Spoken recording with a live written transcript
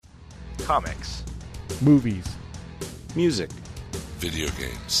Comics. Movies. Music. Video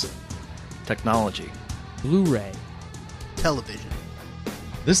games. Technology. Blu-ray. Television.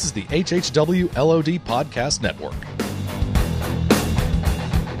 This is the HHW LOD Podcast Network.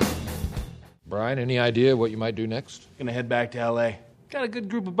 Brian, any idea what you might do next? Gonna head back to L.A. Got a good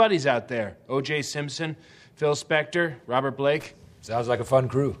group of buddies out there. O.J. Simpson, Phil Spector, Robert Blake. Sounds like a fun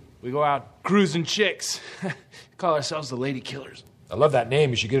crew. We go out cruising chicks. Call ourselves the Lady Killers. I love that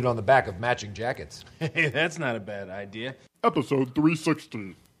name. You should get it on the back of matching jackets. Hey, that's not a bad idea. Episode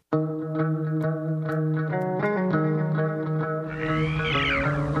 360. The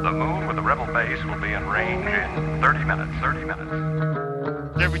moon with the rebel base will be in range in 30 minutes. 30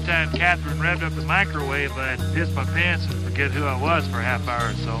 minutes. Every time Catherine revved up the microwave, I'd piss my pants and forget who I was for a half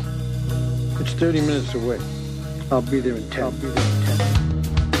hour or so. It's 30 minutes away. I'll be there in 10.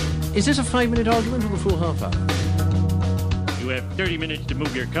 Is this a 5-minute argument or a full half hour? You have 30 minutes to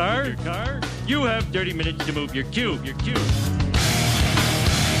move your car. You have 30 minutes to move your cube.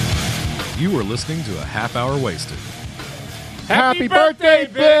 You are listening to a half hour wasted. Happy birthday,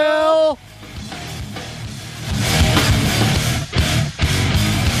 Bill!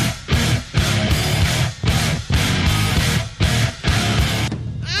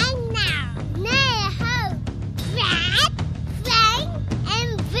 And now, Neho, Brad, Frank,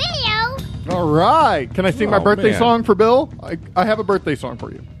 and Video. All right. Can I sing my birthday song for Bill? I have a birthday song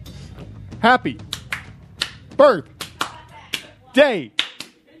for you. Happy birthday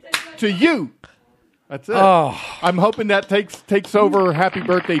to you. That's it. Oh. I'm hoping that takes over Happy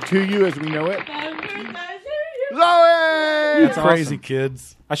Birthday to You as we know it. Zoe! That's crazy,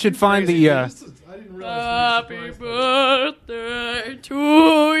 kids. I should find the... Happy birthday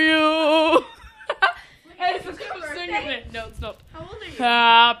to you. Hey, it's singing it. No, it's not.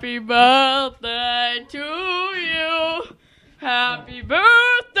 Happy birthday to you. Happy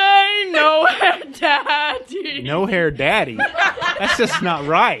birthday, no hair daddy. No hair daddy? That's just not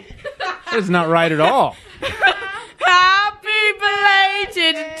right. That's not right at all. Happy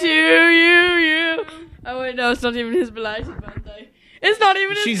belated to you. Oh, wait, no, it's not even his belated birthday. It's not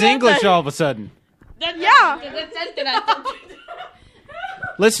even his She's birthday. English all of a sudden. Yeah.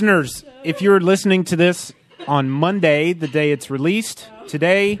 Listeners, if you're listening to this on Monday, the day it's released,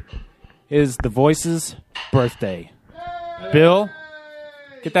 today is The Voice's birthday. Bill,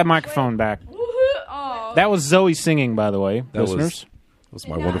 get that microphone back. That was Zoe singing, by the way, listeners. That was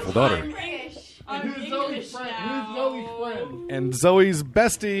my wonderful daughter. Who's Zoe's friend? And Zoe's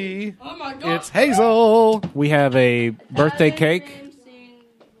bestie. Oh my God. It's Hazel. We have a birthday cake.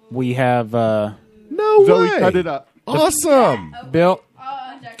 We have... No Zoe way. cut it up. Awesome. Bill,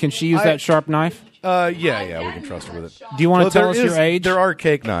 can she use that sharp knife? Yeah, we can trust her with it. Do you want to tell us your age? There are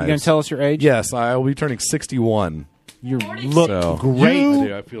cake knives. You going to tell us your age? Yes, I will be turning 61. You look great. I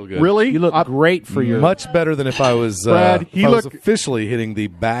do. I feel good. Really? You look great for your... Much better than if I was, Brad, if I was officially hitting the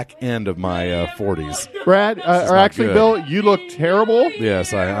back end of my 40s. Brad, or actually, good. Bill, you look terrible.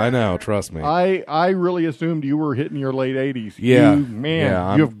 Yes, I know. Trust me. I really assumed you were hitting your late 80s. Yeah.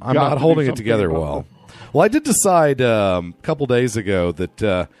 Man, I'm not holding it together well. Well, I did decide a couple days ago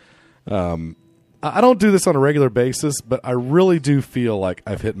that I don't do this on a regular basis, but I really do feel like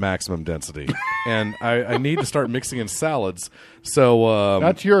I've hit maximum density. And I need to start mixing in salads. So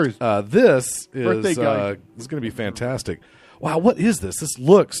that's yours. This Birthday is guy. this is going to be fantastic. Wow, what is this? This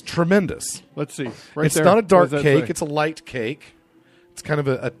looks tremendous. Let's see. Right It's there. not a dark What does that cake. say? It's a light cake. It's kind of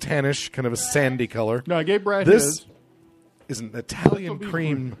a tannish, kind of a sandy color. No, I gave Brad this his. is an Italian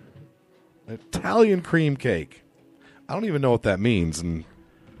cream cake. I don't even know what that means,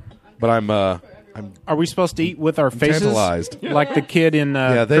 but I'm. Are we supposed to eat with our faces? Tantalized. Like the kid in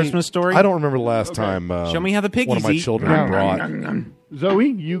Christmas Story? I don't remember the last time. Show me how the piggies one of my eat. children brought. Zoe,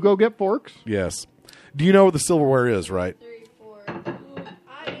 you go get forks. Yes. Do you know where the silverware is? Right.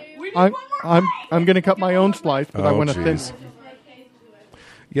 I'm going to cut my own slice, but I want to thin.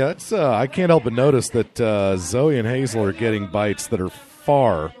 Yeah, it's. I can't help but notice that Zoe and Hazel are getting bites that are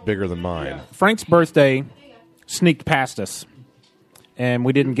far bigger than mine. Frank's birthday sneaked past us, and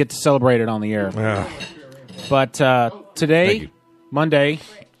we didn't get to celebrate it on the air. But today, Monday,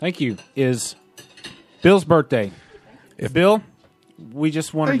 is Bill's birthday. Bill, we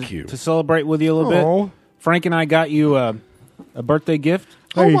just wanted to celebrate with you a little bit. Frank and I got you a birthday gift.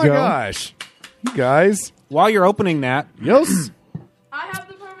 Oh my gosh. You guys. While you're opening that. Yes. I have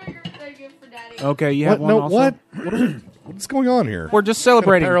the perfect birthday gift for Daddy. Okay, you have one also? What? What's going on here? We're just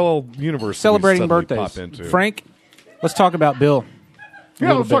celebrating. What kind of parallel universe celebrating we suddenly birthdays. pop into? Frank, let's talk about Bill.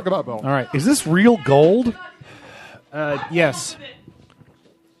 Yeah, let's talk about Bill. All right. Is this real gold? Yes.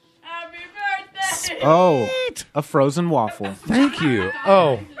 Happy birthday! Oh, a frozen waffle. Thank you.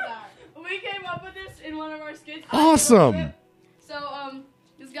 Oh. Awesome. So,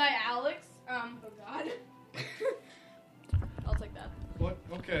 this guy Alex, oh God. I'll take that. What?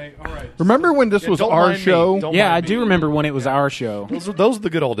 Okay, all right. Remember when this was don't our mind me. show? Don't Yeah, mind I me. do remember when it was our show. Those were the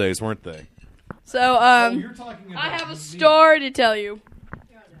good old days, weren't they? So, I have a story to tell you.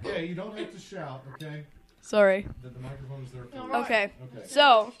 Yeah, you don't have to shout, okay? Sorry. The microphone's there for Okay.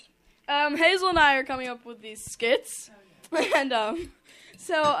 So, Hazel and I are coming up with these skits, and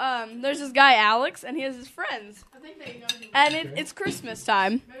there's this guy Alex, and he has his friends, and it's Christmas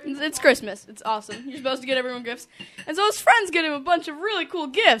time. It's Christmas. It's awesome. You're supposed to get everyone gifts, and so his friends get him a bunch of really cool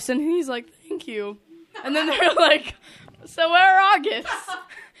gifts, and he's like, "Thank you," and then they're like, "So where are our gifts?"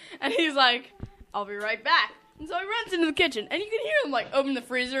 And he's like, "I'll be right back." And so he runs into the kitchen, and you can hear him like open the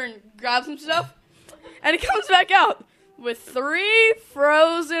freezer and grab some stuff, and he comes back out with 3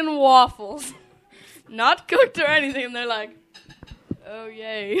 frozen waffles, not cooked or anything, and they're like, "Oh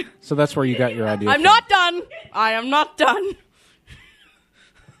yay!" So that's where you got your idea. I'm not done. I am not done.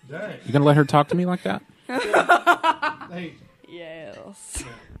 You gonna let her talk to me like that? Yes.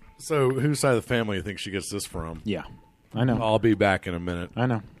 So, whose side of the family do you think she gets this from? Yeah, I know. I'll be back in a minute. I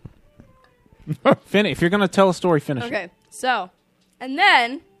know. If you're gonna tell a story, finish it. Okay. So, and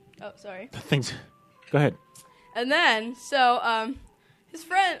then, oh sorry. Things. Go ahead. And then, so, his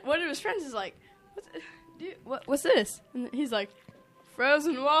friend, one of his friends is like, what's this? And he's like,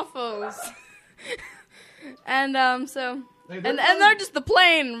 frozen waffles. And, and they're just the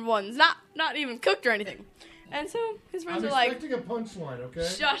plain ones, not even cooked or anything. And so, his friends are like, a punchline, okay?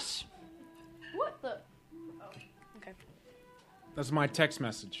 shush. What the? Oh, okay. That's my text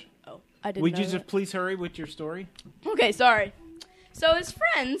message. Oh, I didn't Would know you that. just please hurry with your story? Okay, sorry. So his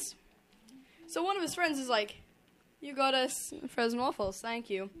friends, so one of his friends is like, "You got us frozen waffles, thank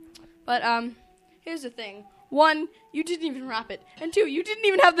you. But here's the thing: 1, you didn't even wrap it, and 2, you didn't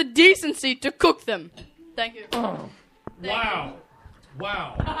even have the decency to cook them. Thank you." Wow.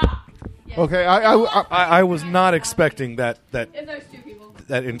 Yes. Okay, I was not expecting that If there's 2 people.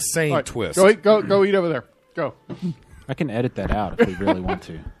 that insane all right, twist. Go eat over there. Go. I can edit that out if we really want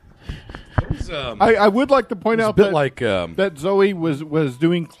to. I would like to point It's out a bit that, like that Zoe was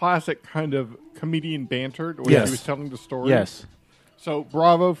doing classic kind of comedian banter when Yes. she was telling the story. Yes. So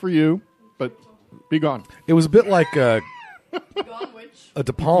bravo for you, but be gone. it was a bit like a Gone which?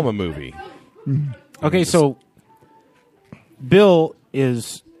 De Palma movie. Okay, so Bill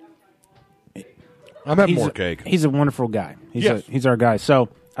is. I'm having he's more a- cake. He's a wonderful guy. Yes. He's our guy. So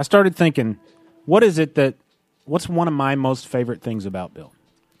I started thinking, what's one of my most favorite things about Bill?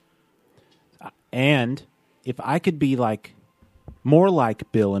 And if I could be more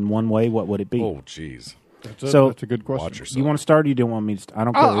like Bill in one way, what would it be? Oh, jeez. That's a good question. Watch yourself. You want to start or you don't want me to? I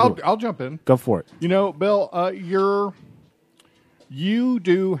don't care. I'll jump in. Go for it. You know, Bill, you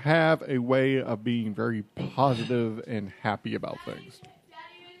do have a way of being very positive and happy about things,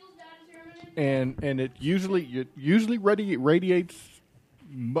 and it usually radiates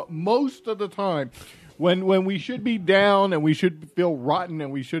most of the time. When we should be down and we should feel rotten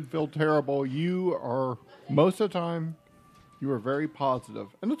and we should feel terrible, you are most of the time you are very positive,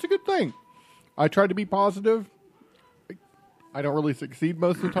 and it's a good thing. I try to be positive. I don't really succeed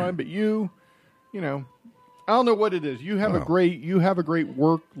most of the time, but you know, I don't know what it is. You have a great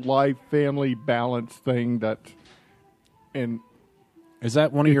work-life, family balance thing and Is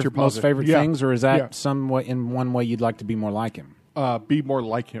that one of your You're most positive. favorite Yeah. things, or is that Yeah. some way, in one way you'd like to be more like him? be more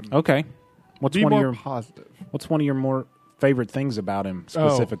like him. Okay. What's Be one more of your positive. What's one of your more favorite things about him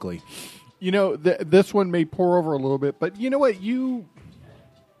specifically? You know, this one may pour over a little bit, but you know what?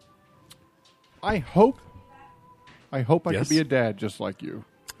 I hope I Yes. could be a dad just like you.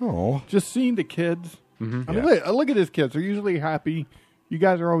 Oh, Just seeing the kids. Mm-hmm. I mean, look at his kids. They're usually happy. You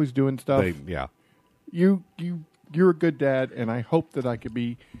guys are always doing stuff. yeah. You're a good dad, and I hope that I could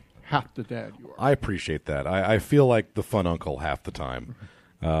be half the dad you are. I appreciate that. I feel like the fun uncle half the time,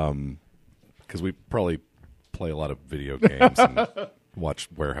 because we probably play a lot of video games and watch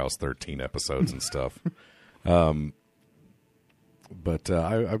Warehouse 13 episodes and stuff. But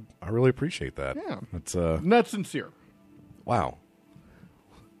I really appreciate that. Yeah. It's And that's sincere. wow.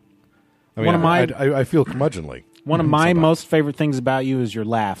 I mean, One of my- I feel curmudgeonly. One of my most favorite things about you is your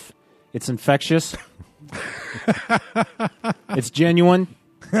laugh. It's infectious. It's genuine.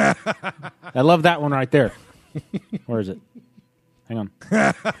 I love that one right there. Where is it? Hang on.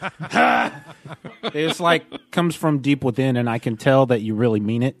 It's like comes from deep within, and I can tell that you really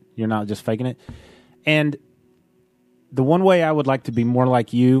mean it. You're not just faking it. And the one way I would like to be more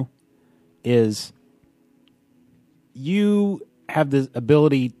like you is you have the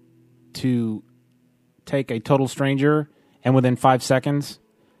ability to take a total stranger and within 5 seconds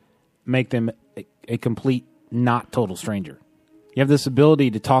make them a complete not total stranger. You have this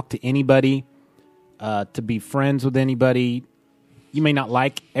ability to talk to anybody, to be friends with anybody. You may not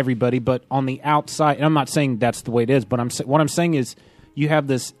like everybody, but on the outside, and I'm not saying that's the way it is, but what I'm saying is you have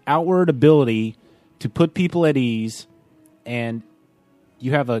this outward ability to put people at ease, and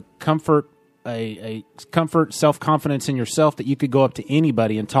you have a comfort, self-confidence in yourself that you could go up to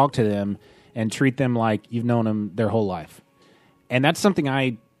anybody and talk to them and treat them like you've known them their whole life. And that's something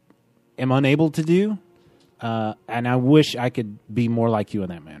I am unable to do, and I wish I could be more like you in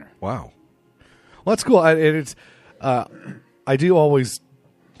that manner. Wow. Well, that's cool. I do always.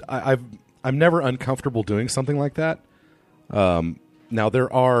 I'm never uncomfortable doing something like that. Now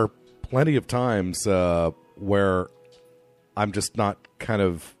there are plenty of times where I'm just not kind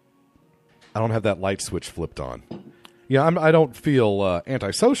of. I don't have that light switch flipped on. Yeah, I don't feel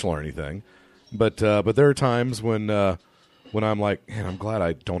antisocial or anything, but there are times when I'm like, man, I'm glad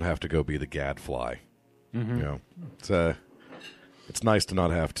I don't have to go be the gadfly. Mm-hmm. You know, it's nice to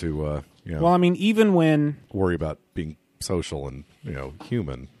not have to. Well, I mean, even when worry about being social and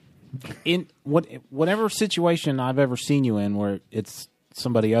human. In whatever situation I've ever seen you in, where it's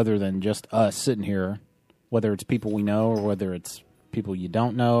somebody other than just us sitting here, whether it's people we know or whether it's people you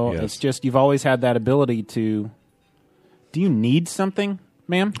don't know, yes. It's just you've always had that ability to. Do you need something,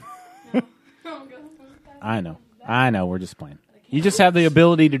 ma'am? I know. We're just playing. You just have the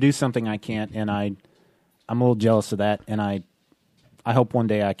ability to do something I can't, and I'm a little jealous of that, and I hope one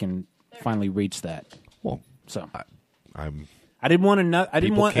day I can finally reach that. Well, so I didn't want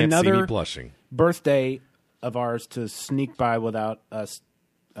another blushing birthday of ours to sneak by without us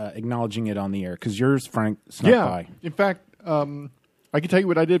acknowledging it on the air, because yours, Frank, snuck by. In fact, I can tell you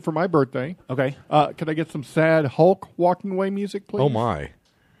what I did for my birthday. Okay. Could I get some sad Hulk walking away music, please? Oh my!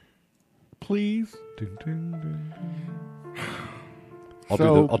 Please. Dun, dun, dun, dun.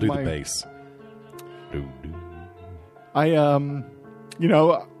 I'll do the bass. Dun, dun. I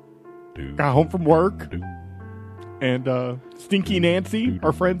got home from work, and Stinky Nancy,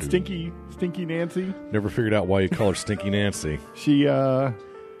 our friend Stinky Nancy. Never figured out why you call her Stinky Nancy. She. I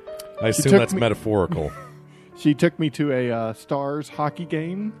assume that's metaphorical. She took me to a Stars hockey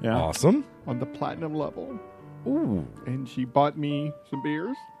game. Yeah. Awesome. On the platinum level. Ooh. And she bought me some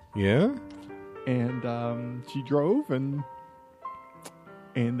beers. Yeah. And she drove, and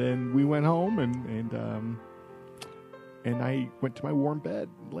then we went home, and I went to my warm bed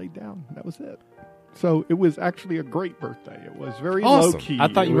and laid down. That was it. So it was actually a great birthday. It was very awesome. low key. I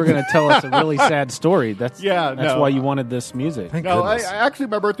thought you were going to tell us a really sad story. That's why you wanted this music. Thank no, goodness. actually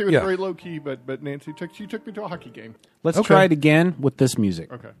my birthday was very low key, but Nancy took me to a hockey game. Let's try it again with this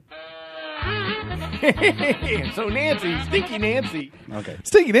music. Okay. So Nancy, Stinky Nancy. Okay.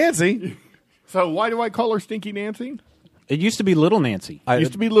 Stinky Nancy. So why do I call her Stinky Nancy? It used to be Little Nancy. It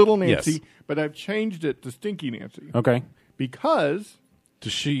used to be Little Nancy, yes. But I've changed it to Stinky Nancy. Okay. Because...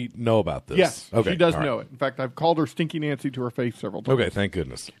 Does she know about this? Yes, okay. she does All right. know it. In fact, I've called her Stinky Nancy to her face several times. Okay, thank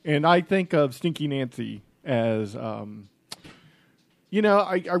goodness. And I think of Stinky Nancy as, I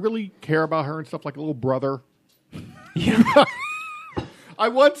really care about her and stuff, like a little brother. Yeah. I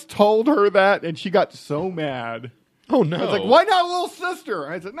once told her that, and she got so mad. Oh, no. I was like, why not a little sister?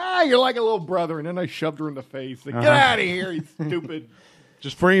 I said, nah, you're like a little brother. And then I shoved her in the face. Like, get out of here, you stupid.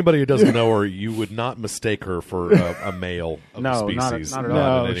 Just for anybody who doesn't know her, you would not mistake her for a male of the species. Not at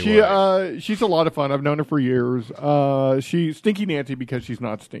all. No, she's a lot of fun. I've known her for years. She's Stinky Nancy because she's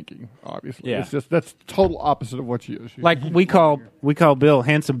not stinky, obviously. Yeah. It's just that's total opposite of what she is. Like we call Bill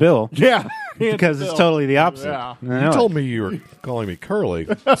Handsome Bill. Yeah. Because it's totally the opposite. Yeah. You told me you were calling me Curly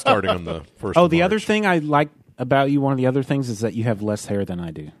starting on the first Oh, of the March. other thing I like about you, one of the other things, is that you have less hair than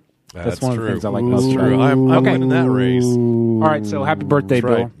I do. That's one true. of the things I like That's most. true. I'm winning that race. All right, so happy birthday,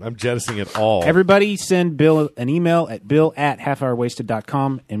 That's Bill. right. I'm jettisoning it all. Everybody send Bill an email at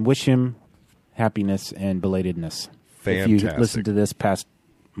bill@halfhourwasted.com and wish him happiness and belatedness. Fantastic. If you listen to this past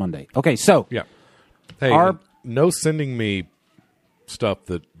Monday. Okay, so. Yeah. Hey, Our- no sending me stuff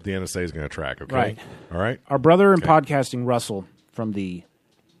that the NSA is going to track, okay? Right. All right? Our brother in podcasting, Russell, from the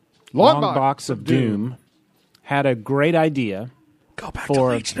Long Box of Doom, had a great idea. Go back to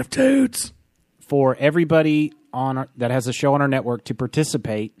Legion of Dudes. For everybody that has a show on our network to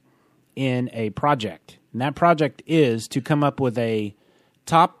participate in a project. And that project is to come up with a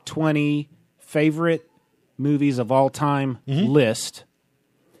top 20 favorite movies of all time list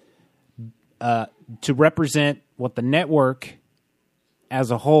to represent what the network as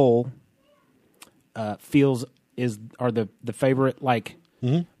a whole feels are the favorite, like.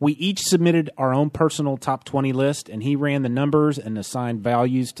 We each submitted our own personal top 20 list, and he ran the numbers and assigned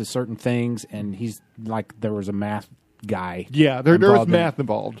values to certain things, and he's like, there was a math guy. Yeah, there was math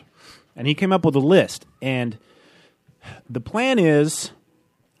involved. And he came up with a list. And the plan is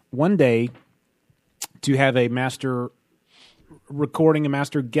one day to have a master recording, a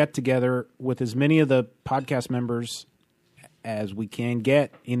master get-together with as many of the podcast members as we can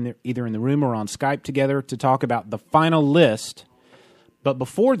get either in the room or on Skype together to talk about the final list. But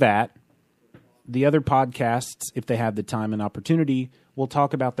before that, the other podcasts, if they have the time and opportunity, will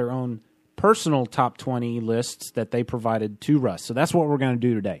talk about their own personal top 20 lists that they provided to Russ. So that's what we're going to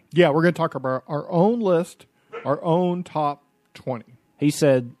do today. Yeah, we're going to talk about our own list, our own top 20. He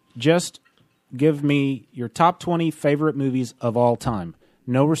said, just give me your top 20 favorite movies of all time.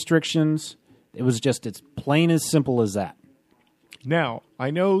 No restrictions. It was just, it's plain as simple as that. Now,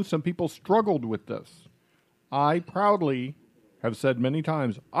 I know some people struggled with this. I proudly have said many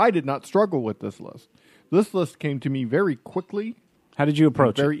times, I did not struggle with this list. This list came to me very quickly. How did you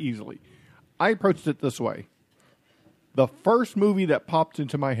approach it? Very easily. I approached it this way. The first movie that popped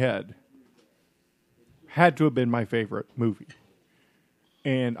into my head had to have been my favorite movie.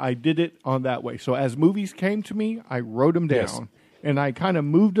 And I did it on that way. So as movies came to me, I wrote them down. Yes. And I kind of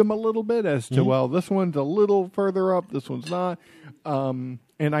moved them a little bit as to, well, this one's a little further up, this one's not. And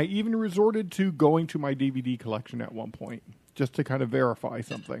I even resorted to going to my DVD collection at one point just to kind of verify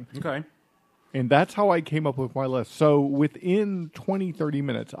something. Okay. And that's how I came up with my list. So within 20, 30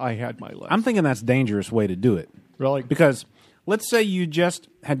 minutes, I had my list. I'm thinking that's a dangerous way to do it. Really? Because let's say you just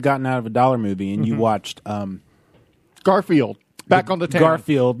had gotten out of a dollar movie and you watched Garfield, Back on the Town.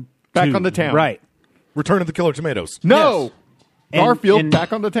 Garfield Back 2. on the Town. Right. Return of the Killer Tomatoes. No! Yes. Garfield, And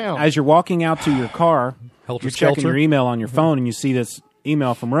Back on the Town. As you're walking out to your car, Helter you're checking Skelter. your email on your phone and you see this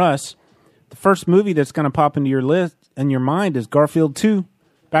email from Russ. The first movie that's going to pop into your list in your mind is Garfield 2,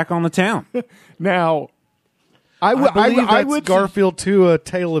 Back on the Town. Now, I believe that's would Garfield 2, A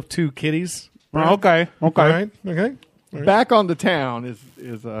Tale of Two Kitties. Okay. All right. Okay. Back on the Town is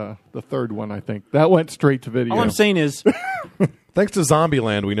the third one, I think. That went straight to video. All I'm saying is, Thanks to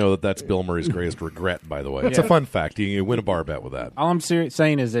Zombieland, we know that that's Bill Murray's greatest regret, by the way. It's a fun fact. You win a bar bet with that. all I'm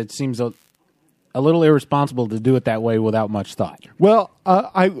saying is it seems a little irresponsible to do it that way without much thought. Well,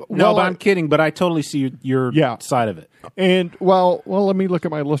 I'm kidding, but I totally see your side of it. And, well, let me look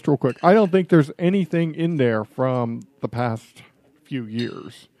at my list real quick. I don't think there's anything in there from the past few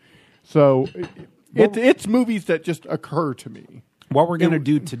years. So it's movies that just occur to me. What we're going to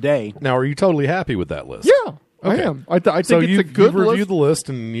do today. Now, are you totally happy with that list? Yeah, okay. I am. I think so it's a good you've reviewed list. the list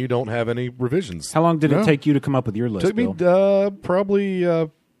and you don't have any revisions. How long did it take you to come up with your list, Took me Bill? probably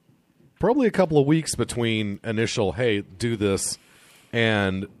a couple of weeks between initial, hey, do this,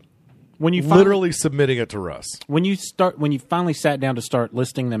 and when you literally submitting it to Russ. When you finally sat down to start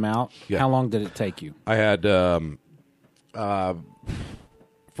listing them out, how long did it take you? I had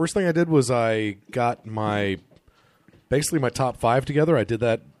first thing I did was I got basically my top 5 together. I did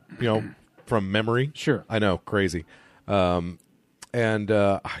that, from memory. Sure, I know, crazy. Man,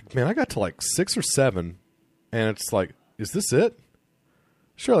 I got to like 6 or 7, and it's like, is this it?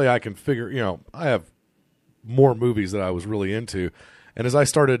 Surely I can figure, I have more movies that I was really into. And as I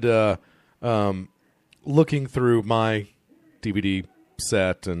started looking through my DVD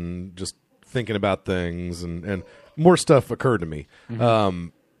set and just thinking about things and more stuff occurred to me. Mm-hmm.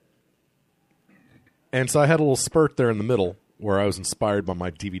 And so I had a little spurt there in the middle where I was inspired by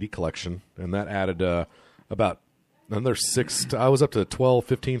my DVD collection, and that added about another 6. I was up to 12,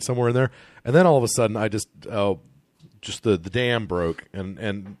 15, somewhere in there. And then all of a sudden I just the dam broke,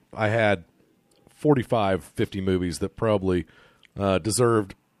 and I had 45, 50 movies that probably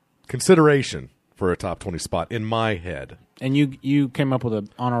deserved consideration for a top 20 spot in my head. And you came up with an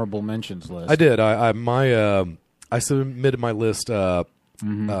honorable mentions list. I did. I submitted my list as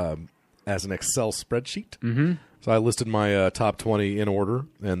an Excel spreadsheet. Mm-hmm. So I listed my top 20 in order,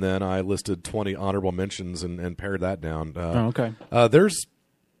 and then I listed 20 honorable mentions and pared that down. Okay.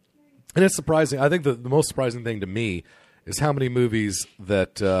 And it's surprising. I think the most surprising thing to me is how many movies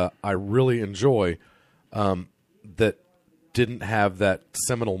that I really enjoy that didn't have that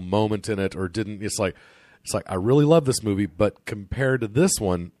seminal moment in it, or didn't. It's like I really love this movie, but compared to this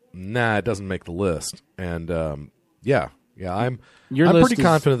one, it doesn't make the list. And I'm pretty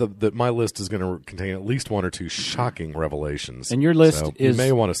confident that my list is going to contain at least 1 or 2 shocking revelations. And your list you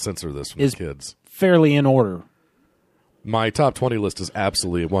may want to censor this from the kids. Fairly in order. My top 20 list is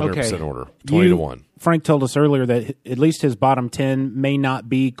absolutely 100% order, 20 to 1. Frank told us earlier that at least his bottom 10 may not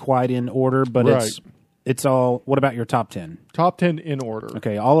be quite in order, but it's all. What about your top 10? Top 10 in order.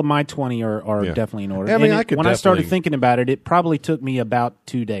 Okay, all of my 20 are definitely in order. I mean, when I started thinking about it, it probably took me about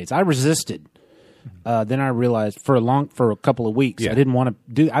 2 days. I resisted. Then I realized for a couple of weeks, I didn't want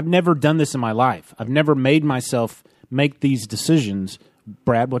to do. I've never done this in my life. I've never made myself make these decisions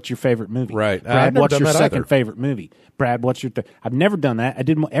Brad, what's your favorite movie? Right. I've Brad, never what's done your that second either. favorite movie? Brad, what's your? I've never done that. I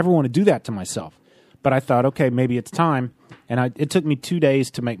didn't ever want to do that to myself, but I thought, okay, maybe it's time. And it took me 2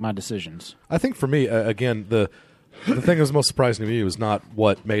 days to make my decisions. I think for me, again, the thing that was most surprising to me was not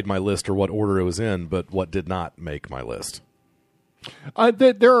what made my list or what order it was in, but what did not make my list.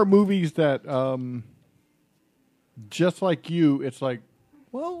 There are movies that, just like you, it's like,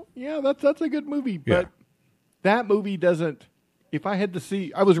 well, yeah, that's a good movie, but that movie doesn't. If I had to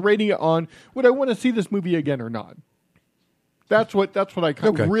see, I was rating it on, would I want to see this movie again or not? That's what I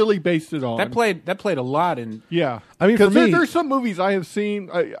kind of really based it on. That played a lot in. Yeah, I mean, for because me, there's some movies I have seen.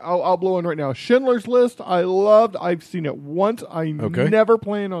 I'll blow in right now. Schindler's List. I loved. I've seen it once. I never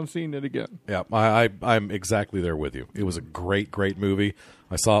plan on seeing it again. Yeah, I'm exactly there with you. It was a great movie.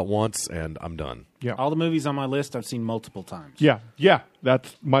 I saw it once, and I'm done. Yeah, all the movies on my list I've seen multiple times. Yeah,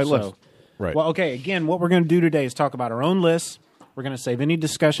 that's my list. Right. Well, okay. Again, what we're going to do today is talk about our own lists. We're going to save any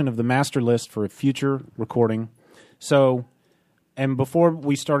discussion of the master list for a future recording. So. And before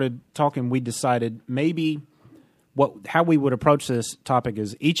we started talking, we decided maybe how we would approach this topic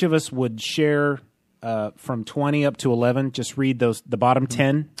is each of us would share from 20 up to 11. Just read the bottom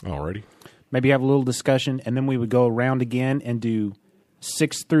 10. Alrighty. Maybe have a little discussion, and then we would go around again and do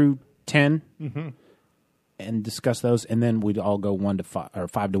 6 through 10 and discuss those, and then we'd all go 1 to 5 or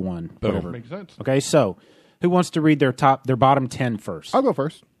 5 to 1. Whatever. Makes sense. Okay, so who wants to read their bottom 10 first? I'll go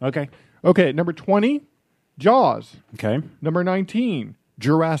first. Okay. Okay, number 20. Jaws. Okay. Number 19,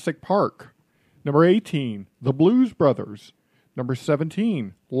 Jurassic Park. Number 18, The Blues Brothers. Number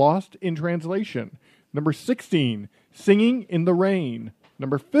 17, Lost in Translation. Number 16, Singing in the Rain.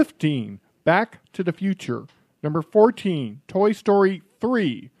 Number 15, Back to the Future. Number 14, Toy Story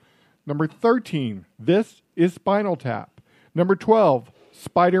 3. Number 13, This is Spinal Tap. Number 12,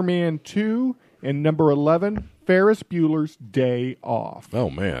 Spider-Man 2. And number 11, Ferris Bueller's Day Off.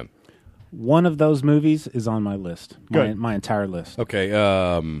 Oh, man. One of those movies is on my list. Good. My entire list. Okay,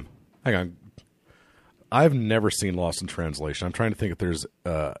 hang on. I've never seen Lost in Translation. I'm trying to think if there's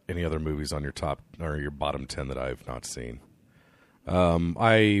any other movies on your top or your bottom 10 that I've not seen.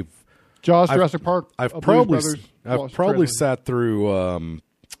 Jaws, Jurassic Park. I've Blues probably sat through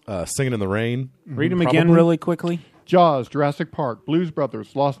Singing in the Rain. Read them again really quickly. Jaws, Jurassic Park, Blues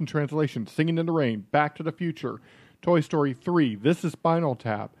Brothers, Lost in Translation, Singing in the Rain, Back to the Future, Toy Story 3, This is Spinal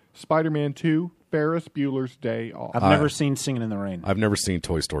Tap, Spider-Man 2, Ferris Bueller's Day Off. I've never seen Singing in the Rain. I've never seen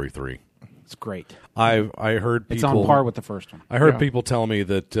Toy Story 3. It's great. I heard people... It's on par with the first one. I heard people tell me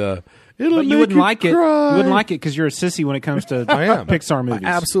that it'll but you make wouldn't like it. cry. You wouldn't like it because you're a sissy when it comes to I am. Pixar movies.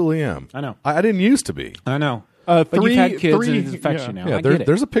 I absolutely am. I know. I didn't used to be. I know. But you've had kids and it affects you now. Yeah, I get it.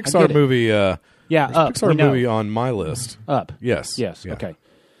 there's a I Pixar get it. movie. Yeah, there's Up. a Pixar We know. movie on my list. Up. Yes. Yes. Yeah. Okay.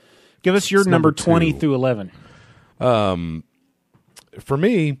 Give us your It's number number 20 2. through 11. For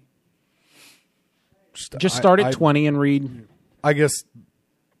me, Just start at 20 and read. I guess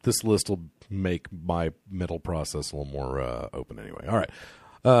this list will make my mental process a little more open anyway. All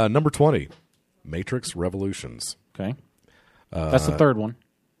right. Number 20, Matrix Revolutions. Okay. That's the third one.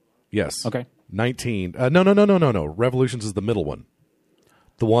 Yes. Okay. 19. No. Revolutions is the middle one.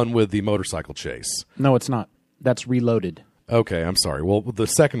 The one with the motorcycle chase. No, it's not. That's Reloaded. Okay, I'm sorry. Well, the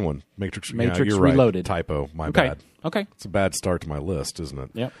second one, Matrix Matrix you're right. Reloaded. Typo. My Okay. bad. Okay. It's a bad start to my list, isn't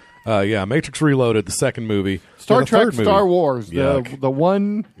it? Yep. Yeah, Matrix Reloaded, the second movie. Star the Trek, third movie. Star Wars, Yuck. the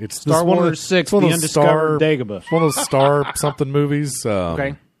one. It's Star this one of Wars 6, it's one The of those Undiscovered Dagobah. It's one of those star something movies.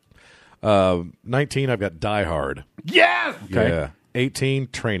 Okay. 19, I've got Die Hard. Yes. Okay. Yeah. 18,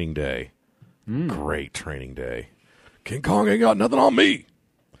 Training Day. Great Training Day. King Kong ain't got nothing on me.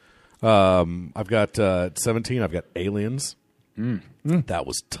 I've got 17. I've got Aliens. That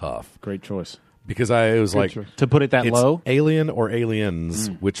was tough Great choice. because it was like choice. To put it that it's low? Alien or Aliens.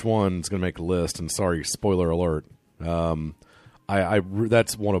 Which one's going to make the list? And sorry, spoiler alert.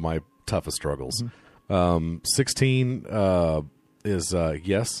 That's one of my toughest struggles. 16 is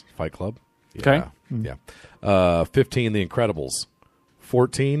yes, Fight Club. Okay. Yeah. 15, The Incredibles.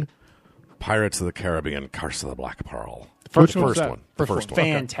 14, Pirates of the Caribbean, Curse of the Black Pearl. First one was that? one. First The first one.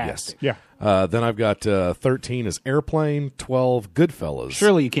 one. Fantastic. Yes. Yeah. Then I've got 13 is Airplane. 12, Goodfellas.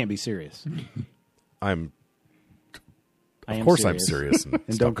 Surely you can't be serious. I'm. I Of am course, serious. I'm serious. And,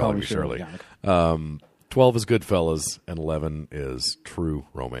 And stop don't call calling me me Shirley. Shirley. 12 is Goodfellas, and 11 is True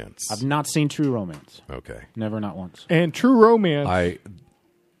Romance. I've not seen True Romance. Okay. Never, not once. And True Romance.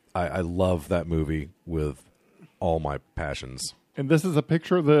 I love that movie with all my passions. And this is a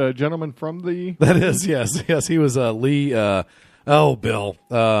picture of the gentleman from the. That is, yes. He was Lee. Bill. Lee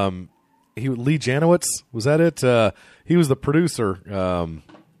Janowitz. Was that it? He was the producer.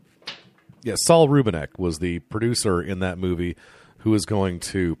 Saul Rubinek was the producer in that movie, who is going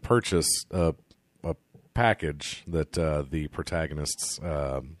to purchase a package that the protagonists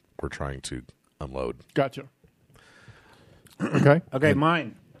were trying to unload. Gotcha. Okay. Okay,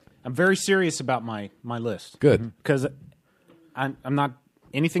 mine. I'm very serious about my list. Good. Because I'm not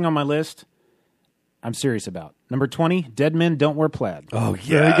anything on my list I'm serious about. Number 20, Dead Men Don't Wear Plaid. Oh,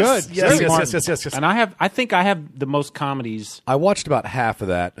 yes. Very good. Yes. And I think I have the most comedies. I watched about half of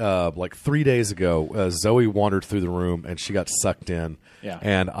that like 3 days ago. Zoe wandered through the room and she got sucked in. Yeah.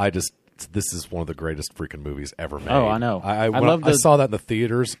 And this is one of the greatest freaking movies ever made. Oh, I know. I saw that in the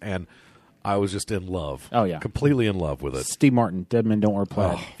theaters and I was just in love. Oh, yeah. Completely in love with it. Steve Martin, Dead Men Don't Wear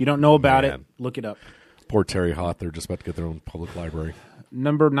Plaid. If you don't know about it, look it up. Poor Terry Hott. They're just about to get their own public library.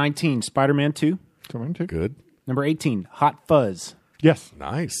 Number 19, Spider-Man 2. Good. Number 18, Hot Fuzz. Yes.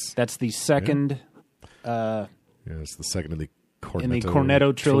 Nice. That's the second it's the second in the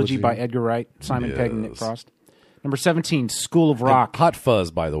Cornetto trilogy by Edgar Wright, Simon Pegg, and Nick Frost. Number 17, School of Rock. Hot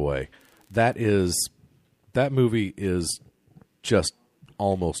Fuzz, by the way, that movie is just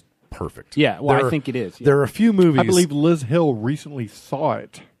almost perfect. Yeah, well, I think it is. Yeah. There are a few movies. I believe Liz Hill recently saw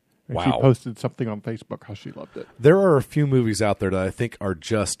it. And Wow. She posted something on Facebook how she loved it. There are a few movies out there that I think are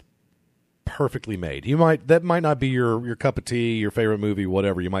just perfectly made. That might not be your cup of tea, your favorite movie,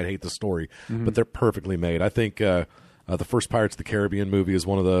 whatever. You might hate the story, but they're perfectly made. I think the first Pirates of the Caribbean movie is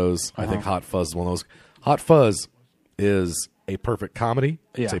one of those. I think Hot Fuzz is one of those. Hot Fuzz is a perfect comedy.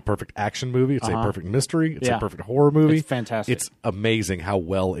 It's Yeah. a perfect action movie. It's a perfect mystery. It's Yeah. a perfect horror movie. It's fantastic. It's amazing how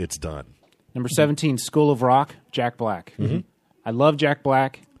well it's done. Number 17, School of Rock, Jack Black. I love Jack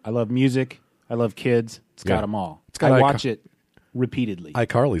Black. I love music. I love kids. It's got them all. got I watch it repeatedly.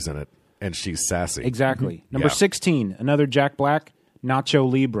 iCarly's in it, and she's sassy. Exactly. Number Yeah. 16, another Jack Black,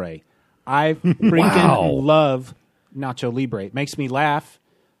 Nacho Libre. I freaking love Nacho Libre. It makes me laugh.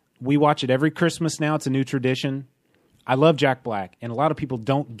 We watch it every Christmas now. It's a new tradition. I love Jack Black, and a lot of people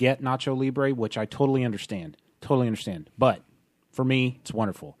don't get Nacho Libre, which I totally understand. Totally understand. But for me, it's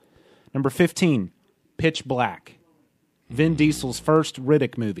wonderful. Number 15, Pitch Black. Vin Diesel's first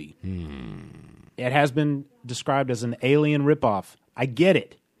Riddick movie. It has been described as an alien ripoff. I get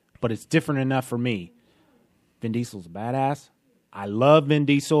it, but it's different enough for me. Vin Diesel's a badass. I love Vin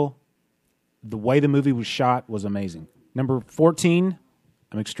Diesel. The way the movie was shot was amazing. Number 14,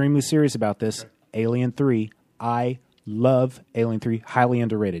 I'm extremely serious about this, Alien 3. I love Alien 3, highly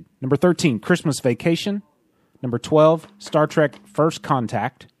underrated. Number 13, Christmas Vacation. Number 12, Star Trek First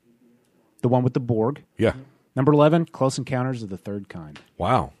Contact, the one with the Borg. Yeah. Number 11, Close Encounters of the Third Kind.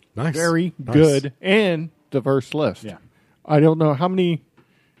 Wow. Nice. Very Nice. good and diverse list. Yeah. I don't know how many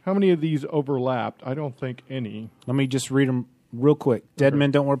of these overlapped. I don't think any. Let me just read them real quick. Dead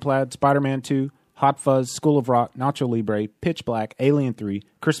Men Don't Wear Plaid, Spider-Man 2, Hot Fuzz, School of Rock, Nacho Libre, Pitch Black, Alien 3,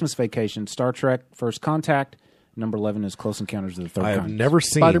 Christmas Vacation, Star Trek First Contact. Number 11 is Close Encounters of the Third I Kind. have never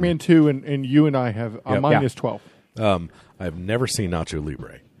seen Spider-Man 2 and you and I have. Mine Yeah. is 12. I've never seen Nacho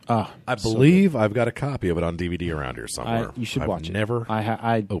Libre. Ah, I believe I've got a copy of it on DVD around here somewhere. You should I've watch it. Never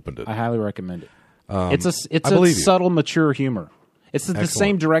I opened it. I highly recommend it. I It's a believe you. subtle, mature humor. It's the Excellent.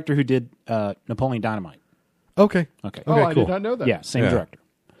 same director who did Napoleon Dynamite. Okay. Okay. Oh, I cool. did not know that. Yeah, same Yeah. director.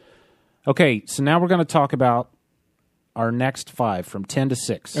 Okay, so now we're going to talk about our next 5 from 10 to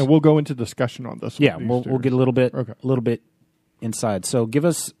 6. And we'll go into discussion on this. Yeah, with these we'll two. get a little bit Okay. inside. So give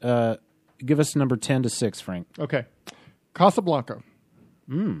us number 10 to 6, Frank. Okay. Casablanca.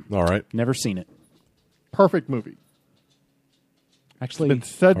 All right. Never seen it. Perfect movie. Actually, Been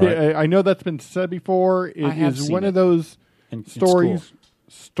said. All right. I know that's been said before. It have is seen one it of those in stories.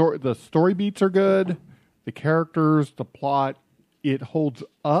 The story beats are good. The characters, the plot, it holds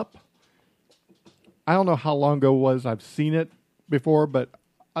up. I don't know how long ago it was I've seen it before, but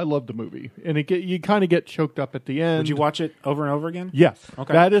I love the movie, and you kind of get choked up at the end. Would you watch it over and over again? Yes.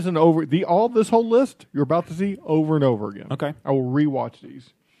 Okay. That is an over this whole list you're about to see over and over again. Okay. I will rewatch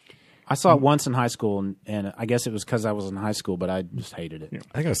these. I saw it once in high school, and I guess it was because I was in high school, but I just hated it.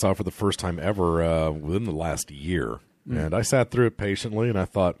 I think I saw it for the first time ever within the last year. And I sat through it patiently, and I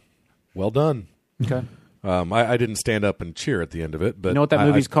thought, well done. Okay. I didn't stand up and cheer at the end of it. But You know what that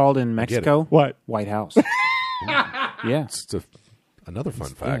movie's called in Mexico? What? White House. Yeah. It's another fun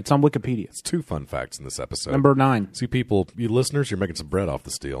fact. Yeah, it's on Wikipedia. It's 2 fun facts in this episode. Number 9. See, people, you listeners, you're making some bread off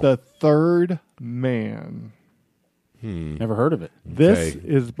the steel. The Third Man. Never heard of it. This Okay.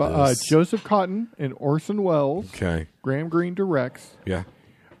 is by This. Joseph Cotton and Orson Welles. Okay. Graham Greene directs. Yeah.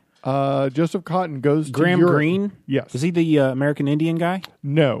 Joseph Cotton goes to Graham Europe. Greene? Yes. Is he the American Indian guy?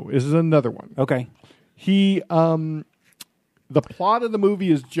 No, this is another one. Okay. He, the plot of the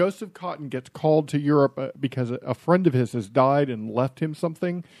movie is Joseph Cotton gets called to Europe because a friend of his has died and left him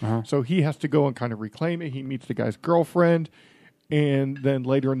something. So he has to go and kind of reclaim it. He meets the guy's girlfriend. And then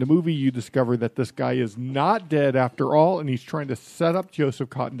later in the movie, you discover that this guy is not dead after all, and he's trying to set up Joseph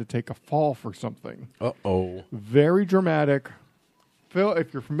Cotten to take a fall for something. Uh-oh. Very dramatic. Phil,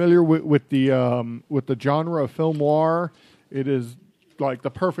 if you're familiar with the genre of film noir, it is like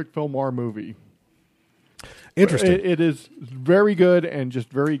the perfect film noir movie. Interesting. It is very good and just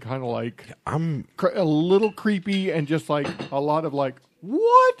very kind of like a little creepy and just like a lot of like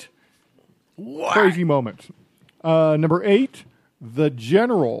what crazy moments. Number 8, The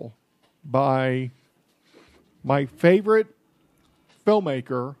General, by my favorite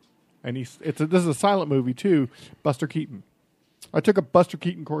filmmaker, and this is a silent movie too, Buster Keaton. I took a Buster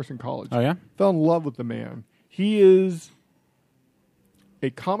Keaton course in college. Oh yeah, fell in love with the man. He is a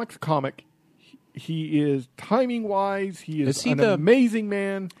comic. He is timing wise. He is an amazing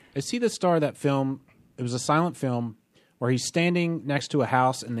man. Is he the star of that film? It was a silent film where he's standing next to a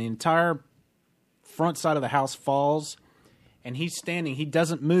house and the entire front side of the house falls, and he's standing. He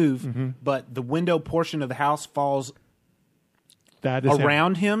doesn't move, but the window portion of the house falls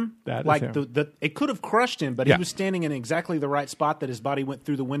around him. That like is him. It could have crushed him, but he was standing in exactly the right spot that his body went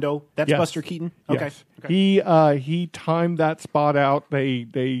through the window. That's Buster Keaton. Okay. Yes. Okay. He timed that spot out.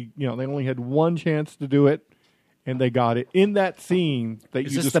 They only had one chance to do it, and they got it in that scene that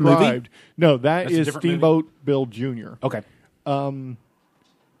Is you this described. the movie? No, that That's a is different Steamboat Bill Jr. Okay.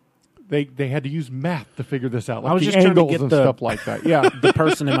 They had to use math to figure this out. Like I was the just trying to angles get and the stuff like that. Yeah, the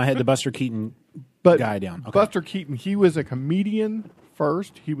person in my head, the Buster Keaton guy down. Okay. Buster Keaton, he was a comedian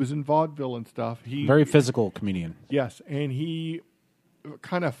first. He was in vaudeville and stuff. Very physical comedian. Yes, and he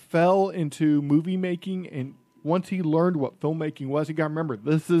kind of fell into movie making, and once he learned what filmmaking was, you got to remember,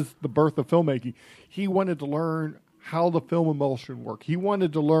 this is the birth of filmmaking. He wanted to learn how the film emulsion worked. He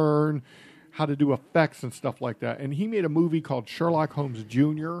wanted to learn how to do effects and stuff like that. And he made a movie called Sherlock Holmes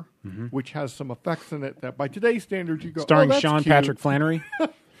Jr., which has some effects in it that by today's standards you go, starring that's Sean cute. Patrick Flannery.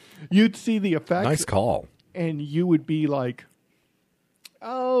 You'd see the effects. Nice call. And you would be like,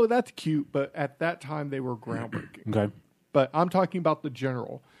 oh, that's cute. But at that time, they were groundbreaking. Okay. But I'm talking about The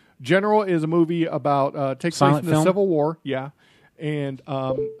General. General is a movie about takes Silent place in film? the Civil War. Yeah, and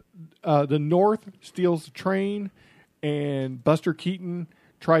the North steals the train, and Buster Keaton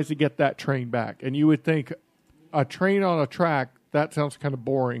tries to get that train back. And you would think a train on a track, that sounds kind of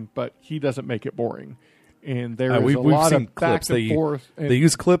boring, but he doesn't make it boring. And there is we've a lot seen of back clips. and forth. And They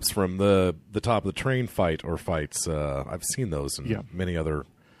use clips from the top of the train fight or fights. I've seen those in many other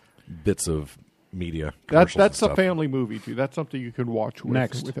bits of media. That's and a stuff. family movie too. That's something you can watch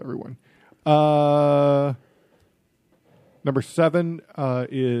with everyone. Number 7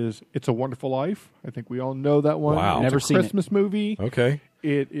 is It's a Wonderful Life. I think we all know that one. Wow. It's Never a seen it. Christmas movie. Okay.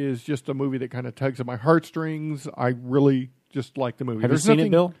 It is just a movie that kind of tugs at my heartstrings. I really just like the movie. Have There's you seen nothing-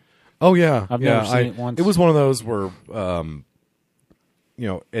 it, Bill? Oh yeah, I've yeah. never seen it once. It was one of those where, at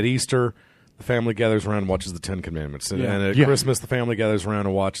Easter, the family gathers around and watches the Ten Commandments, and at Christmas, the family gathers around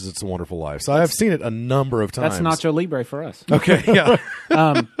and watches It's a Wonderful Life. So I've seen it a number of times. That's Nacho Libre for us. Okay, yeah.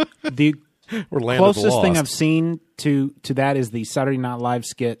 The Or Land of the closest thing Lost. I've seen to that is the Saturday Night Live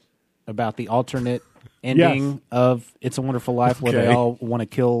skit about the alternate ending of It's a Wonderful Life, where they Okay. all want to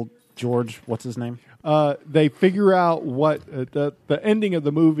kill George. What's his name? They figure out what the ending of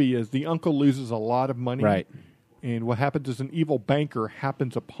the movie is. The uncle loses a lot of money. Right. And what happens is an evil banker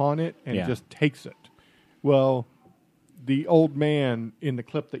happens upon it and Yeah. just takes it. Well, the old man in the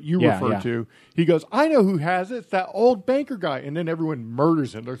clip that you referred to, he goes, I know who has it. It's that old banker guy. And then everyone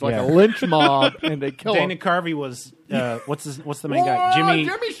murders him. There's like a lynch mob, and they kill Dana him. Carvey was what's the main guy? Jimmy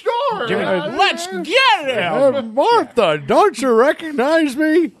Shore. Let's get it. Martha, don't you recognize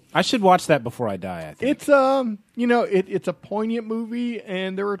me? I should watch that before I die. I think It's it's a poignant movie,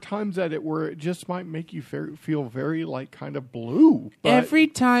 and there are times at it where it just might make you feel very like kind of blue. But every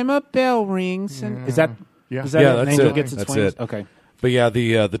time a bell rings, and is that Yeah. is that Yeah, an that's angel it. gets its That's wings? it. Okay. But yeah,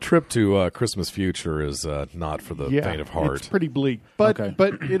 the trip to Christmas Future is not for the faint of heart. It's pretty bleak, but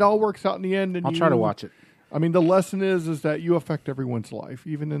it all works out in the end. And I'll try to watch it. I mean, the lesson is that you affect everyone's life,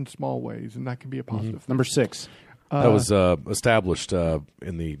 even in small ways, and that can be a positive. Number 6. That was established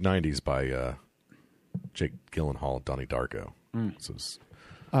in the 90s by Jake Gyllenhaal, Donnie Darko. So it's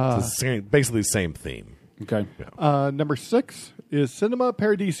basically the same theme. Okay. Number 6 is Cinema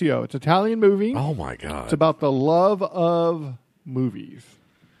Paradiso. It's an Italian movie. Oh my God! It's about the love of movies.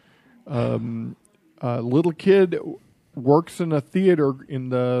 A little kid works in a theater in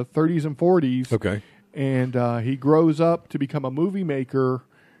the 30s and 40s. Okay. And he grows up to become a movie maker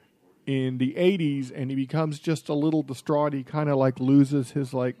in the 80s, and he becomes just a little distraught. He kind of like loses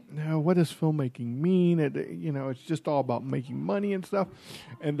his what does filmmaking mean? It's just all about making money and stuff.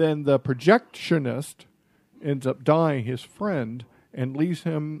 And then the projectionist ends up dying his friend and leaves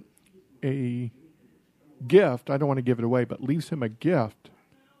him a gift. I don't want to give it away, but leaves him a gift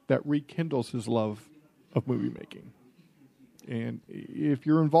that rekindles his love of movie making. And if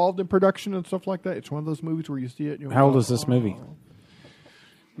you're involved in production and stuff like that, it's one of those movies where you see it. And How old is this movie?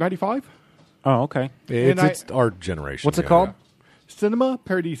 95. Oh, okay. It's our generation. What's it called? Cinema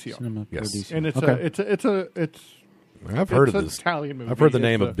Paradiso. Cinema Yes. Paradiso. And it's I've heard it's of an this. Italian movie. I've heard the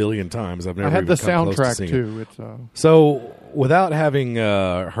name It's a billion times. I've never I had even the come close to soundtrack seeing too. it. It's So, without having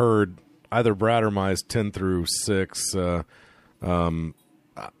heard either Brad or my 10 through 6, I can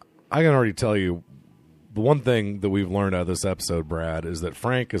already tell you the one thing that we've learned out of this episode, Brad, is that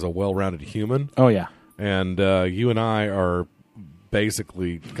Frank is a well-rounded human. Oh, yeah. And you and I are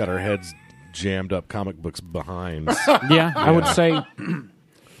basically got our heads jammed up comic books behind. Yeah, I would say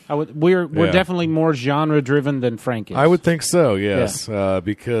we're Yeah. definitely more genre-driven than Frank is. I would think so, yes,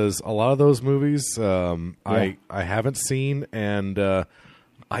 because a lot of those movies I haven't seen, and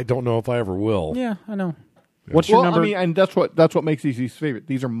I don't know if I ever will. Yeah, I know. What's your number? I mean, and that's what makes these his favorite.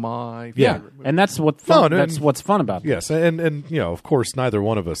 These are my Yeah. favorite movies. And that's what that's what's fun about them. Yes, and of course, neither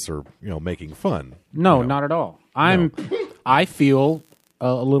one of us are making fun. No, not at all. I feel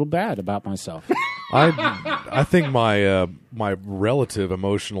a little bad about myself. I think my my relative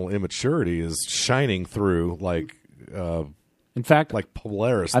emotional immaturity is shining through like. In fact, like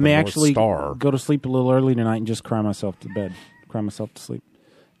Polaris, I the may North actually Star. go to sleep a little early tonight and just cry myself to sleep.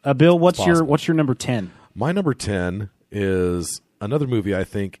 Bill, what's your number 10? My number 10 is another movie I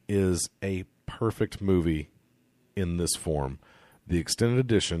think is a perfect movie in this form. The extended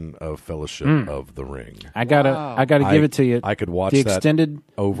edition of Fellowship of the Ring. I gotta give it to you. I could watch the that extended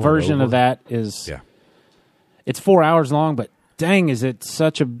over version and over. of that is it's 4 hours long, but dang, is it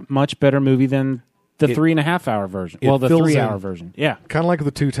such a much better movie than the 3.5 hour version? Well, the 3 hour version. Yeah. Kind of like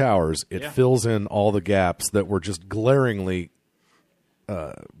the Two Towers. It fills in all the gaps that were just glaringly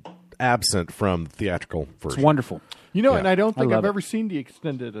absent from the theatrical version. It's wonderful. And I don't think I I've love ever seen the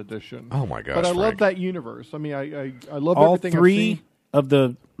extended edition. Oh my gosh! But I love Frank. that universe. I mean, I love All everything. three I've seen. of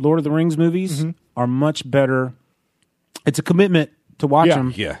the Lord of the Rings movies are much better. It's a commitment to watch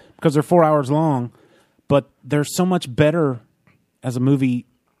them because they're 4 hours long, but they're so much better as a movie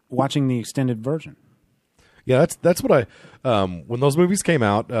watching the extended version. Yeah, that's what I when those movies came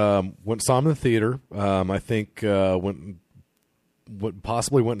out, went and saw them in the theater. I think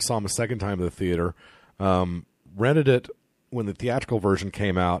possibly went and saw them a second time in the theater. Rented it when the theatrical version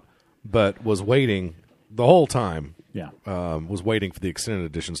came out, but was waiting the whole time. Yeah, was waiting for the extended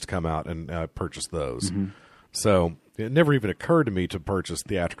editions to come out and purchased those. Mm-hmm. So it never even occurred to me to purchase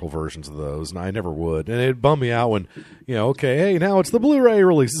theatrical versions of those, and I never would. And it bummed me out when, okay, hey, now it's the Blu-ray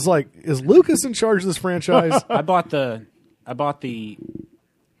release. It's like, is Lucas in charge of this franchise? I bought the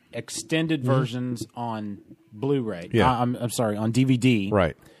extended versions on Blu-ray. Yeah. I'm sorry, on DVD.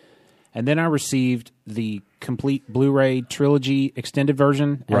 Right. And then I received the complete Blu-ray trilogy extended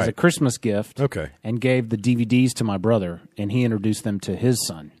version as a Christmas gift. Okay. And gave the DVDs to my brother, and he introduced them to his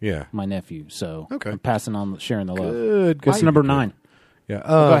son. Yeah. My nephew. So Okay. I'm passing on, sharing the love. Good. What's number 9? Yeah.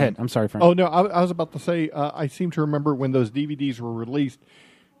 Go ahead. I'm sorry, Frank. Oh no, I was about to say. I seem to remember when those DVDs were released.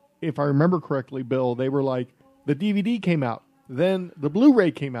 If I remember correctly, Bill, they were like the DVD came out, then the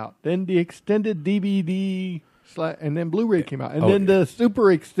Blu-ray came out, then the extended DVD. And then Blu-ray came out, and then the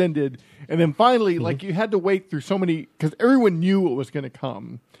super extended, and then finally, like you had to wait through so many because everyone knew what was going to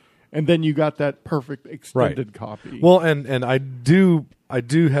come, and then you got that perfect extended copy. Well, and I do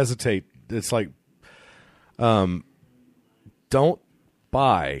hesitate. It's like, don't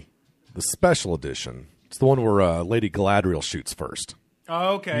buy the special edition. It's the one where Lady Galadriel shoots first.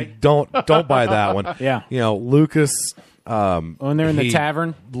 Oh, okay. Don't buy that one. Yeah. Lucas. When they're in the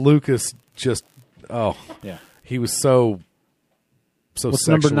tavern, Lucas just yeah. He was so What's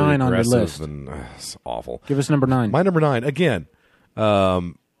sexually number 9 on your aggressive list? and it's awful. Give us number 9. My number 9 again.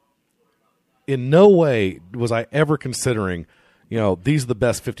 In no way was I ever considering, these are the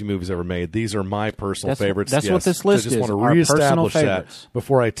best 50 movies ever made. These are my personal favorites. That's what this list I just is. want to Our personal reestablish that favorites.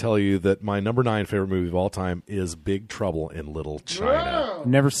 before I tell you that my number 9 favorite movie of all time is Big Trouble in Little China.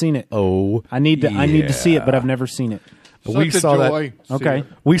 Never seen it. Oh, I need to see it, but I've never seen it. We saw that. Okay.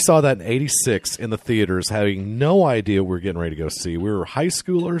 We saw that in '86 in the theaters, having no idea we were getting ready to go see. We were high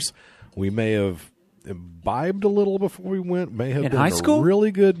schoolers. We may have imbibed a little before we went. May have In been high in school? a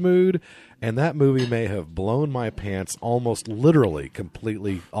really good mood, and that movie may have blown my pants almost literally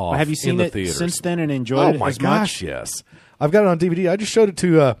completely off. Have you seen in the it theaters. since then and enjoyed Oh it my as gosh, much? yes. I've got it on DVD. I just showed it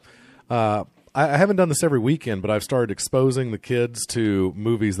to. I haven't done this every weekend, but I've started exposing the kids to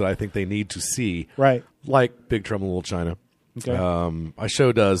movies that I think they need to see. Right. Like Big Trouble in Little China. Okay. I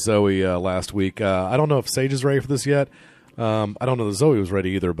showed Zoe last week. I don't know if Sage is ready for this yet. I don't know that Zoe was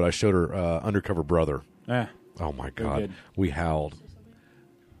ready either, but I showed her Undercover Brother. Oh, my God. good. We howled.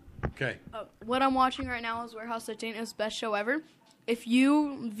 Okay. What I'm watching right now is Warehouse 13. It's the best show ever. If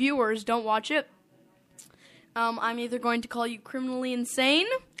you viewers don't watch it, I'm either going to call you criminally insane,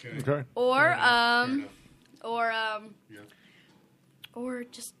 Okay. or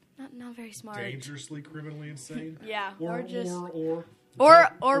just not very smart. Dangerously criminally insane? Yeah, or just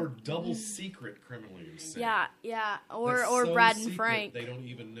or double secret criminally insane. yeah, or Brad and Frank. They don't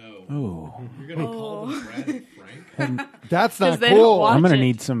even know. Oh. You're going to call them Brad and Frank? That's not they don't cool. watch I'm going to it.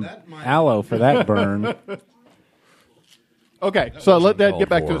 need some aloe for that burn. Okay, so let Dad get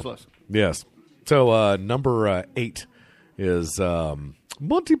back to Called his list. Yes. So number 8 is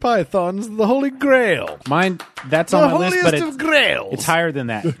Monty Python's The Holy Grail. Mine, that's The on my list, but holiest of grails. it's higher than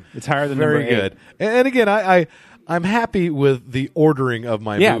that. It's higher than Very number 8. good. And again, I'm happy with the ordering of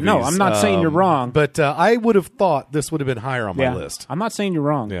my Yeah, movies. no, I'm not saying you're wrong. But I would have thought this would have been higher on my list. I'm not saying you're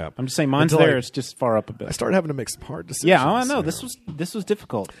wrong. Yeah. I'm just saying mine's Until there. I- It's just far up a bit. I started having to make some hard decisions. Yeah, I know. This was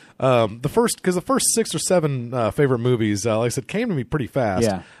difficult. The first 6 or 7 favorite movies, like I said, came to me pretty fast.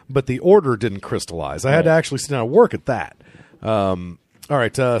 Yeah. But the order didn't crystallize. I had to actually sit down and work at that. All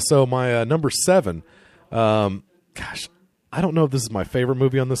right. So my number 7. Gosh, I don't know if this is my favorite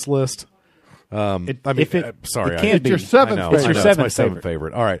movie on this list. Sorry, it can't It's be. your seventh I know, favorite. I know, It's your it's my seventh seventh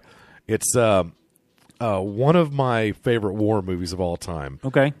favorite. All right. It's one of my favorite war movies of all time.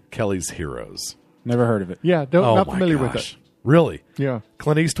 Okay. Kelly's Heroes. Never heard of it. Yeah, Oh not my familiar with gosh. it. Really? Yeah.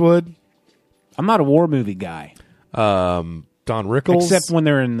 Clint Eastwood, I'm not a war movie guy, Don Rickles, except when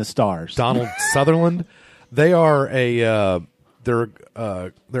they're in the stars. Donald Sutherland. They are they're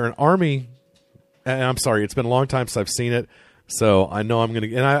an army. And I'm sorry, it's been a long time since I've seen it, so I know I'm going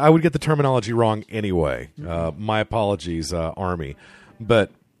to. And I would get the terminology wrong anyway. My apologies, Army.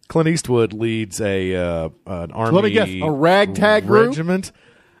 But Clint Eastwood leads an army. Let me guess, a ragtag group? regiment.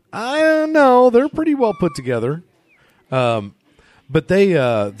 I don't know. They're pretty well put together. But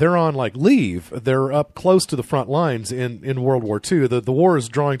they're on like leave. They're up close to the front lines in World War II. The war is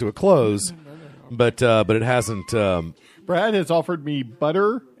drawing to a close, but it hasn't. Brad has offered me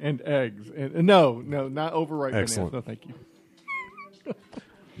butter and eggs. And no, not overripe Excellent. bananas. No, thank you.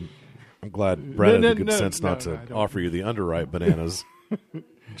 I'm glad Brad had No, the good no, sense no, not no, I to don't. offer you the underripe bananas.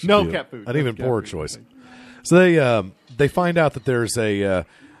 No Be cat food. An even No cat poorer food. choice. So they find out that there's in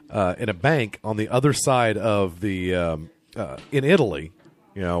a bank on the other side of the in Italy,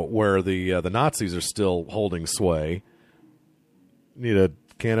 where the Nazis are still holding sway. Need a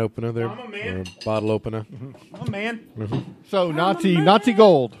can opener there? I'm a man. Or a bottle opener? Oh man. So Nazi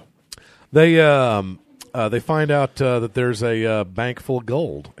gold. They find out that there's a bank full of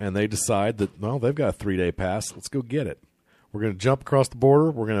gold, and they decide that they've got a 3-day pass. Let's go get it. We're going to jump across the border.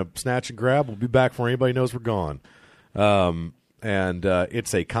 We're going to snatch and grab. We'll be back before anybody knows we're gone. And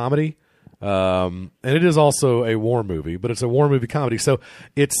it's a comedy, and it is also a war movie, but it's a war movie comedy. So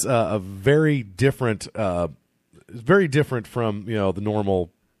it's a very different, from the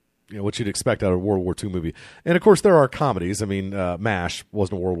normal. What you'd expect out of a World War II movie. And, of course, there are comedies. I mean, MASH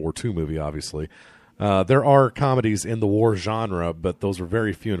wasn't a World War II movie, obviously. There are comedies in the war genre, but those are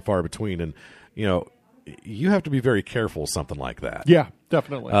very few and far between. And, you have to be very careful with something like that. Yeah,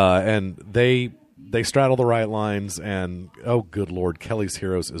 definitely. And they straddle the right lines, and, oh, good Lord, Kelly's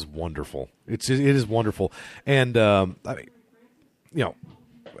Heroes is wonderful. It is wonderful. And,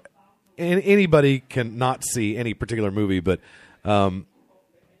 anybody can not see any particular movie, but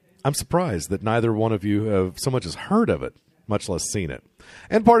I'm surprised that neither one of you have so much as heard of it, much less seen it.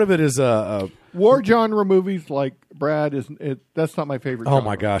 And part of it is war genre movies like Brad that's not my favorite. Oh genre.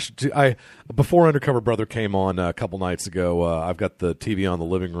 my gosh! Before Undercover Brother came on a couple nights ago, I've got the TV on the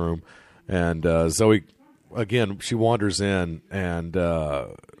living room, and Zoe, again, she wanders in, and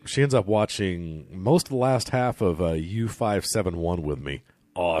she ends up watching most of the last half of U-571 with me.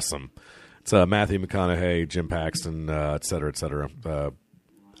 Awesome! It's Matthew McConaughey, Jim Paxton, et cetera, et cetera.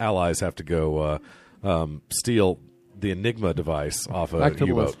 Allies have to go steal the Enigma device off a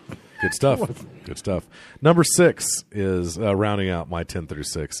U-boat. Good stuff. Good stuff. Number 6 is, rounding out my 10 through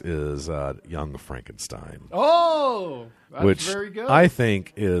 6, is Young Frankenstein. Oh, that's which very good. I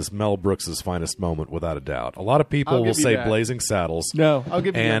think is Mel Brooks' finest moment, without a doubt. A lot of people I'll will give you say that. Blazing Saddles. No, I'll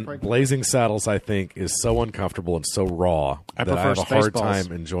give you Young And Frankenstein. Blazing Saddles, I think, is so uncomfortable and so raw I that I have a prefer hard Spaceballs.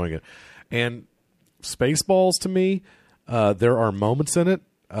 time enjoying it. And Spaceballs, to me, there are moments in it.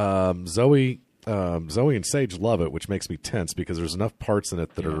 Zoe and Sage love it, which makes me tense because there's enough parts in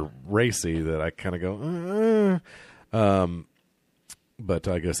it that are racy that I kind of go, but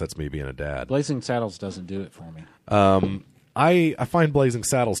I guess that's me being a dad. Blazing Saddles doesn't do it for me. I find Blazing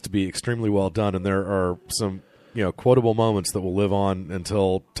Saddles to be extremely well done, and there are some quotable moments that will live on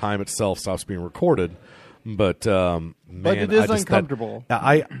until time itself stops being recorded. But man, it is uncomfortable.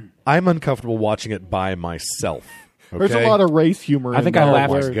 I'm uncomfortable watching it by myself. Okay? There's a lot of race humor. I think in I there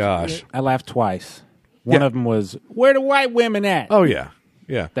laughed. where- Gosh. I laughed twice. One of them was, "Where the white women at?" Oh yeah.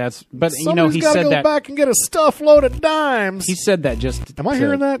 Yeah. But Somebody's he gotta said go that. back and get a stuff load of dimes. He said that just. Am I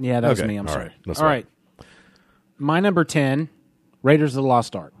hearing that? Yeah, that was Okay, me. I'm all sorry. right. That's All right. My number 10, Raiders of the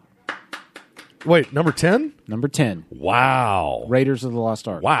Lost Ark. Wait, number 10? Number 10. Wow. Raiders of the Lost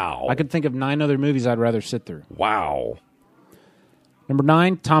Ark. Wow. I could think of 9 other movies I'd rather sit through. Wow. Number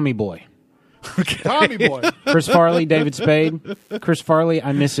 9, Tommy Boy. Tommy Boy. Chris Farley, David Spade. Chris Farley,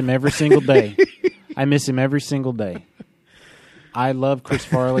 I miss him every single day. I miss him every single day. I love Chris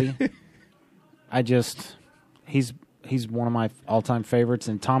Farley. He's one of my all-time favorites,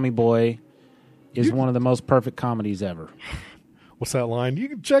 and Tommy Boy is one of the most perfect comedies ever. What's that line? You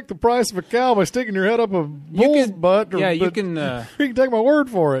can check the price of a cow by sticking your head up a bull's butt. You can. You can take my word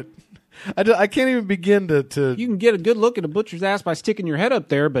for it. I can't even begin to. You can get a good look at a butcher's ass by sticking your head up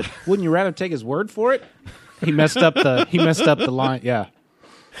there, but wouldn't you rather take his word for it? He messed up the line. Yeah.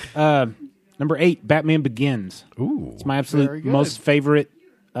 Number 8, Batman Begins. Ooh, it's my absolute most favorite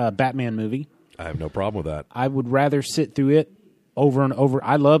Batman movie. I have no problem with that. I would rather sit through it over and over.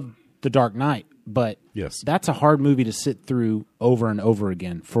 I love The Dark Knight, but yes, that's a hard movie to sit through over and over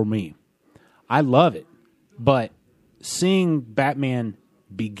again for me. I love it, but seeing Batman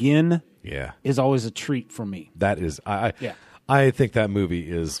begin is always a treat for me. That is, I think that movie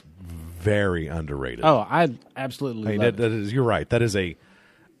is very underrated. Oh, I absolutely love it. That is, you're right. That is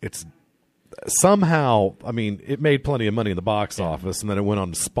it's somehow, I mean, it made plenty of money in the box office, and then it went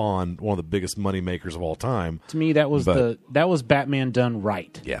on to spawn one of the biggest money makers of all time. To me, that was Batman done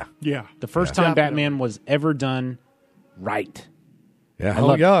right. Yeah. Yeah. The first time Batman was ever done right.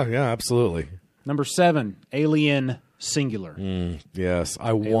 Yeah. Yeah, absolutely. Number 7, Alien Singular. Yes, I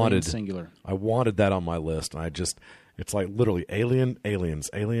Alien wanted Singular. I wanted that on my list. It's like literally Alien, Aliens,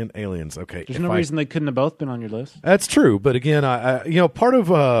 Alien, Aliens. Okay. There's no reason they couldn't have both been on your list. That's true, but again, I part of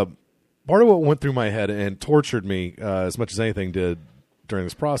what went through my head and tortured me as much as anything did during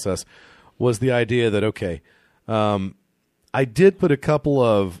this process was the idea that I did put a couple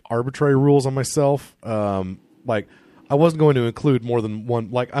of arbitrary rules on myself. Like I wasn't going to include more than one.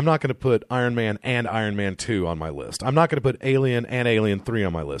 Like I'm not going to put Iron Man and Iron Man 2 on my list. I'm not going to put Alien and Alien 3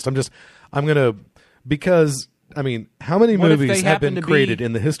 on my list. Because I mean, how many movies have been created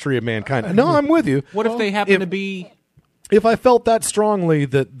in the history of mankind? No, I'm with you. What if they happen to be? If I felt that strongly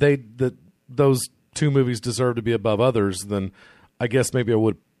that those 2 movies deserve to be above others, then I guess maybe I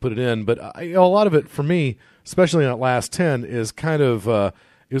would put it in. But a lot of it for me, especially in that last 10, is kind of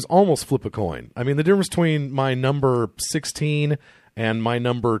it was almost flip a coin. I mean, the difference between my number 16 and my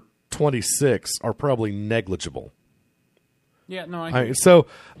number 26 are probably negligible. Yeah, no, I agree. So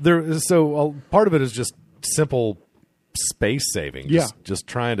part of it is just simple space saving. Just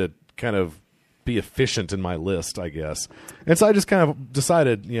trying to kind of be efficient in my list, I guess. And so I just kind of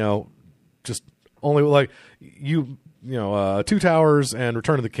decided, just only like Two Towers and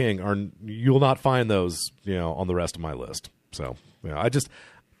Return of the King you'll not find those, on the rest of my list. So, I just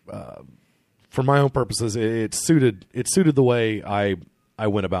for my own purposes, it suited the way I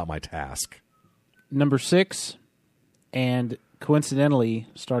went about my task. Number 6, and coincidentally,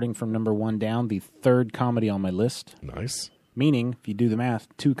 starting from number 1 down, the 3rd comedy on my list. Nice. Meaning, if you do the math,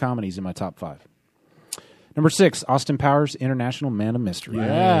 2 comedies in my top 5. Number 6, Austin Powers, International Man of Mystery.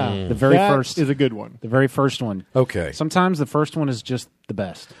 Yeah. The very first is a good one. The very first one. Okay. Sometimes the first one is just the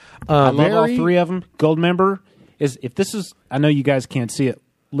best. I love all 3 of them. Goldmember I know you guys can't see it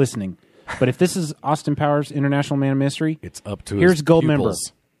listening, but if this is Austin Powers, International Man of Mystery, it's up to here's his Goldmember.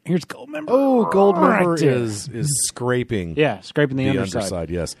 pupils. Here's Goldmember. Oh, Goldmember Right is scraping. Yeah, scraping the underside.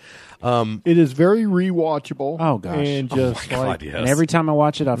 Yes. It is very rewatchable. Oh gosh. And just God, yes. And every time I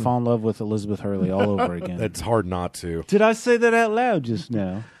watch it, I fall in love with Elizabeth Hurley all over again. It's hard not to. Did I say that out loud just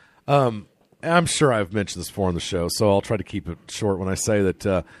now? I'm sure I've mentioned this before on the show, so I'll try to keep it short when I say that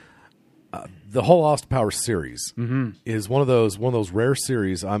the whole Austin Powers series is one of those rare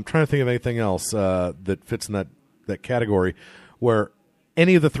series. I'm trying to think of anything else that fits in that category where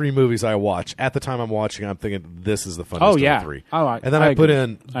any of the 3 movies I watch, at the time I'm watching, I'm thinking this is the funniest of the 3. And then I put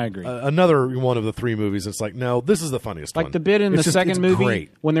in another one of the 3 movies. It's like, no, this is the funniest one. Like the bit in the second movie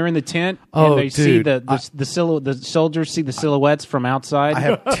great. when they're in the tent and they see the soldiers see the silhouettes from outside. I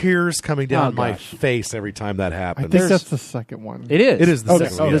have tears coming down my face every time that happens. I think that's the second one. It is. It is the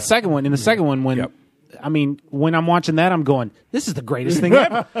second one. The second one. In the second one, when I mean, when I'm watching that, I'm going, "This is the greatest thing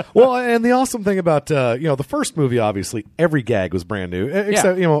ever." Well, and the awesome thing about the first movie, obviously, every gag was brand new,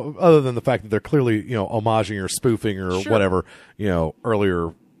 except other than the fact that they're clearly homaging or spoofing or whatever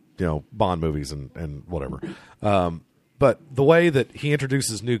earlier Bond movies and whatever. But the way that he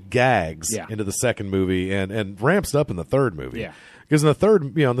introduces new gags into the second movie and ramps it up in the third movie, because in the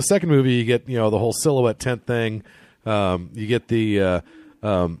third, in the second movie, you get the whole silhouette tent thing, you get the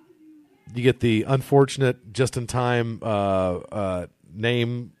unfortunate just-in-time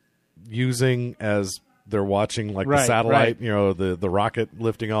name using as they're watching the satellite, the rocket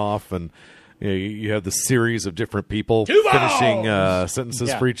lifting off, and you have the series of different people finishing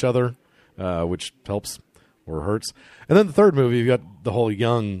sentences for each other, which helps or hurts. And then the third movie, you got the whole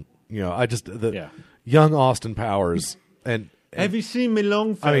young, young Austin Powers. And have you seen me,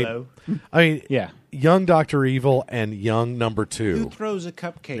 Longfellow? I mean, young Dr. Evil and young Number 2. Who throws a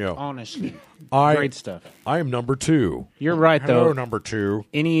cupcake? Honestly, great stuff. I am Number 2. You're right, though. Hello, Number 2.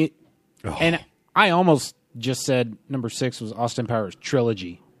 And I almost just said number 6 was Austin Powers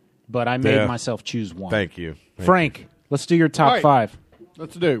trilogy, but I made myself choose one. Thank you, Frank. Let's do your top 5.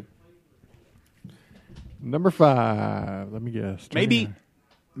 Let's do number 5. Let me guess.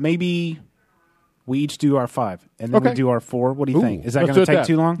 Maybe we each do our 5, and then we do our 4. What do you think? Is that going to take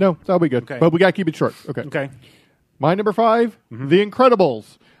too long? No, that'll be good. Okay. But we got to keep it short. Okay. Okay. My number 5, The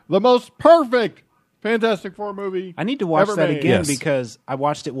Incredibles, the most perfect Fantastic Four movie. I need to watch that made. again because I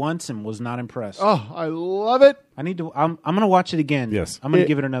watched it once and was not impressed. Oh, I love it. I need to. I'm going to watch it again. Yes. I'm going to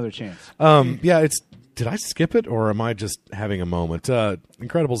give it another chance. Did I skip it, or am I just having a moment?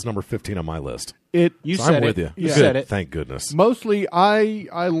 Incredibles number 15 on my list. You so said I'm it. with you. You Good. said it. Thank goodness. Mostly,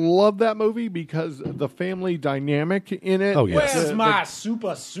 I love that movie because the family dynamic in it. Oh, yes. Where's my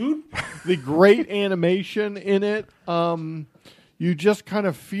super suit? The great animation in it. You just kind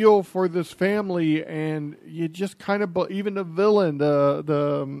of feel for this family, and you just kind of even the villain,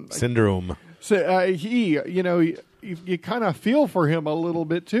 the Syndrome. You kind of feel for him a little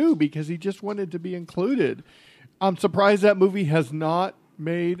bit too because he just wanted to be included. I'm surprised that movie has not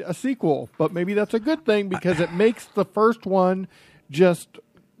made a sequel, but maybe that's a good thing because it makes the first one just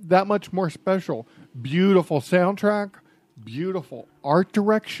that much more special. Beautiful soundtrack, beautiful art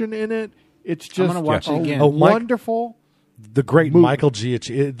direction in it. It's just I'm gonna watch it again. Wonderful. The great movie. Michael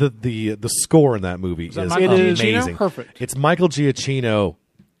Giacchino. The score in that movie is amazing. Perfect. It's Michael Giacchino,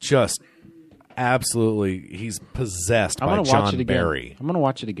 just absolutely. He's possessed by John Barry. I'm going to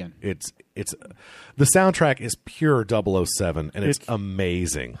watch it again. It's the soundtrack is pure 007, and it's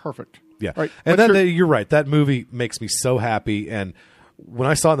amazing. Perfect. Yeah, right. And then you're right. That movie makes me so happy. And when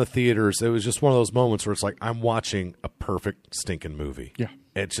I saw it in the theaters, it was just one of those moments where it's like I'm watching a perfect stinking movie. Yeah,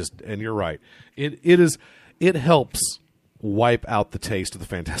 it's just, and you're right. It helps wipe out the taste of the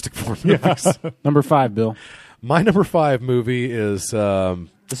Fantastic Four movies. Number 5, Bill. My number 5 movie is.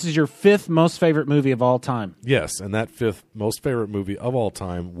 This is your 5th most favorite movie of all time. Yes, and that 5th most favorite movie of all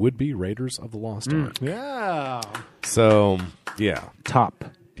time would be Raiders of the Lost Ark. Yeah. So, yeah. Top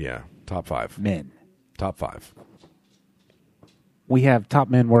 5. men. Top 5. We have top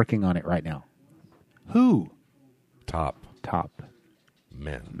men working on it right now. Who? Top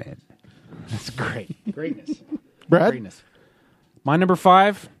men. That's great. Greatness. Brad? Greatness. My number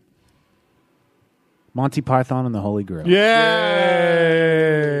 5, Monty Python and the Holy Grail. Yay!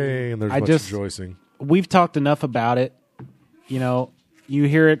 And there's much rejoicing. We've talked enough about it. You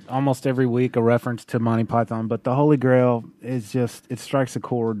hear it almost every week, a reference to Monty Python, but the Holy Grail is just, it strikes a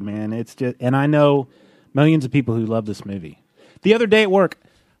chord, man. It's just, and I know millions of people who love this movie. The other day at work,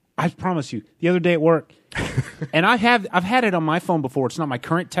 I promise you, and I've had it on my phone before. It's not my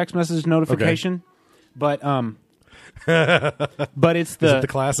current text message notification, but it's the, is it the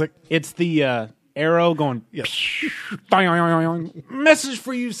classic? It's the arrow going, message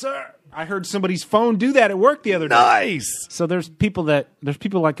for you, sir. I heard somebody's phone do that at work the other day. Nice. So there's people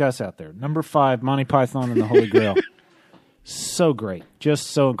like us out there. Number 5, Monty Python and the Holy Grail. So great. Just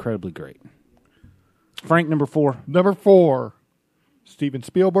so incredibly great. Frank, number 4. Number 4, Steven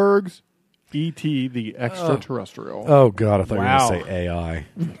Spielberg's E.T. the Extraterrestrial. Oh, God, I thought you were going to say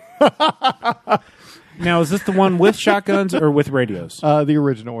AI. Now, is this the one with shotguns or with radios? The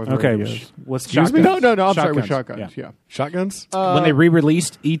original with radios. What's Excuse me? shotguns? No, I'm sorry, with shotguns, yeah. Shotguns? When they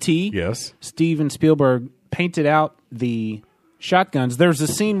re-released E.T., yes, Steven Spielberg painted out the shotguns. There's a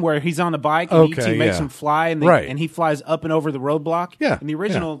scene where he's on a bike and E.T. makes him fly, and he flies up and over the roadblock. Yeah. In the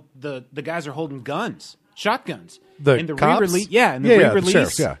original, the guys are holding shotguns. In the cops? re-release, re-release, the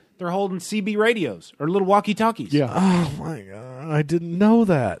sheriffs, yeah. They're holding CB radios or little walkie-talkies. Yeah. Oh, my God. I didn't know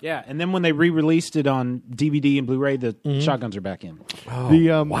that. Yeah, and then when they re-released it on DVD and Blu-ray, the shotguns are back in.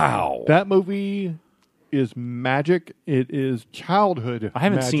 Oh, wow. That movie is magic. It is childhood. I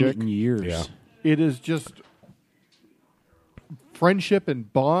haven't magic. seen it in years. Yeah. It is just friendship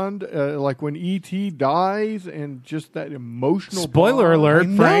and bond, like when E.T. dies, and just that emotional. Spoiler bond.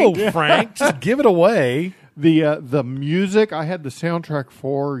 alert, Frank. No, Frank, just give it away. The music, I had the soundtrack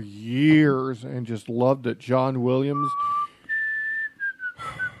for years and just loved it. John Williams.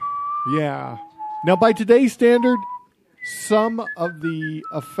 Yeah. Now, by today's standard, some of the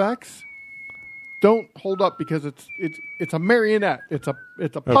effects don't hold up because it's a marionette. It's a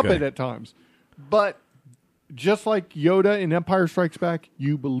puppet at times. But just like Yoda in Empire Strikes Back,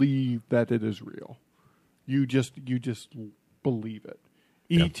 you believe that it is real. You just believe it.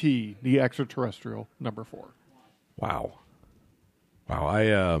 E.T., the extraterrestrial, number 4. Wow. I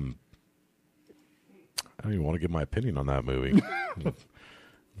don't even want to give my opinion on that movie.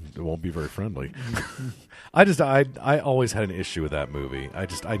 It won't be very friendly. I always had an issue with that movie.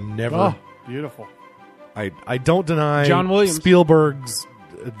 I never. Oh, beautiful. I don't deny John Williams. Spielberg's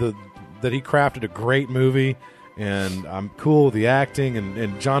that he crafted a great movie, and I'm cool with the acting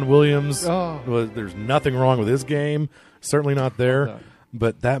and John Williams. There's nothing wrong with his game. Certainly not there. No.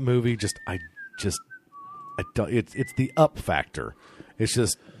 But that movie I don't. It's the up factor. It's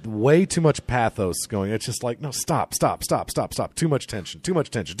just way too much pathos going. It's just like, no, stop. Too much tension. Too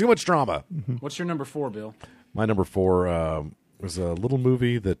much drama. What's your number 4, Bill? My number 4 was a little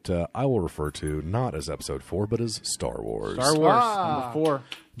movie that I will refer to not as Episode 4, but as Star Wars. Star Wars, number 4.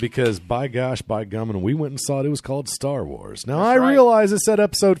 Because by gosh, by gum, and we went and saw it. It was called Star Wars. Now I realize it said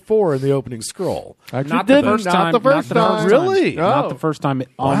Episode 4 in the opening scroll. Not the first time. Really? Not the first time.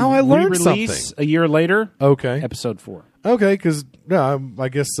 Wow, I learned re-release something. A year later. Okay. Episode 4. Okay, because I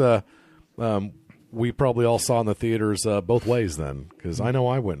guess we probably all saw in the theaters both ways then. Because I know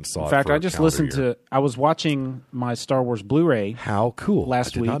I went and saw it. In fact, for I a just calendar listened year. to. I was watching my Star Wars Blu-ray. How cool! Last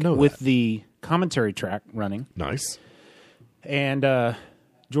I did week not know with that. the commentary track running. Nice. And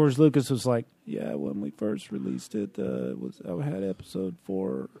George Lucas was like, "Yeah, when we first released it, I had Episode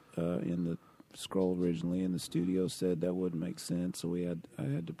 4 in the scroll originally, and the studio said that wouldn't make sense, so I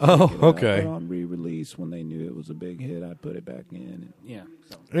had to pick it up. But on re-release when they knew it was a big hit, I put it back in. And, yeah.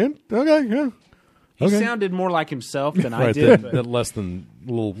 So. Okay, yeah. He sounded more like himself than I right, did. that less than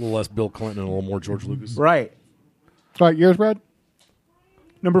a little less Bill Clinton and a little more George Lucas. Right. All right, yours, Brad?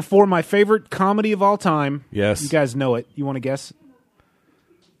 Number 4, my favorite comedy of all time. Yes. You guys know it. You want to guess?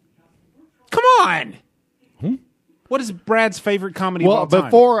 Come on! What is Brad's favorite comedy of all time? Well,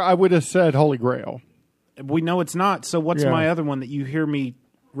 before I would have said Holy Grail. We know it's not, so what's my other one that you hear me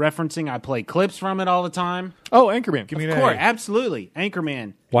referencing? I play clips from it all the time. Oh, Anchorman. Give me an Of course, A. absolutely.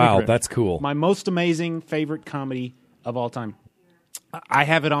 Anchorman. Wow, Anchorman. that's cool. My most amazing favorite comedy of all time. I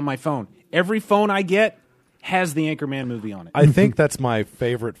have it on my phone. Every phone I get has the Anchorman movie on it. I think that's my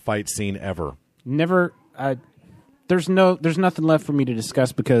favorite fight scene ever. Never. There's nothing left for me to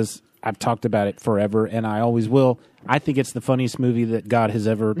discuss because I've talked about it forever, and I always will. I think it's the funniest movie that God has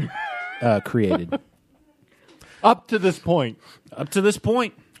ever created. Up to this point. Up to this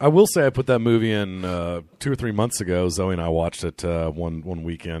point. I will say I put that movie in 2 or 3 months ago. Zoe and I watched it one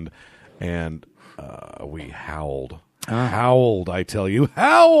weekend, and we howled. Howled, I tell you.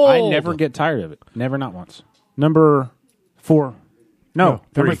 Howled! I never get tired of it. Never, not once. Number 4. No,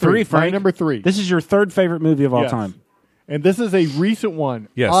 number 3, Frank. My number 3. This is your third favorite movie of all Yes. time. And this is a recent one.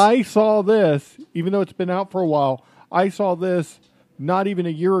 Yes. I saw this, even though it's been out for a while, I saw this not even a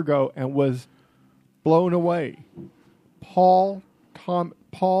year ago and was blown away. Paul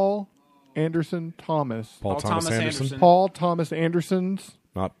Anderson Thomas. Paul Thomas Anderson. Paul Thomas Anderson's.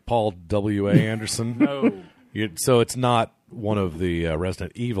 Not Paul W.A. Anderson. No. So it's not one of the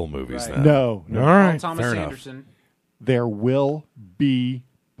Resident Evil movies then? No. All right, Paul Thomas fair enough. Anderson. There will be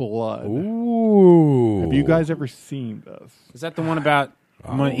blood. Ooh. Have you guys ever seen this? Is that the one about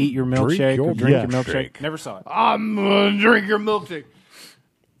I'm going to eat your drink milkshake your or drink your milkshake. milkshake? Never saw it. I'm going to drink your milkshake.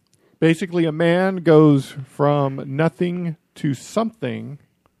 Basically, a man goes from nothing to something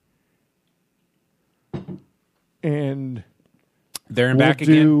and There and will back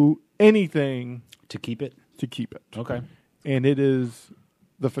again do anything to keep it. to keep it. Okay. And it is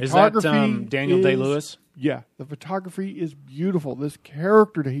the Is photography. that Daniel is- Day-Lewis? Yeah, the photography is beautiful. This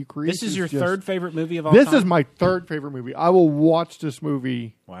character that he creates. This is your just- third favorite movie of all This time? is my third favorite movie. I will watch this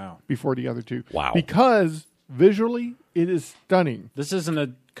movie. Wow. Before the other two. Wow. Because visually it is stunning. This isn't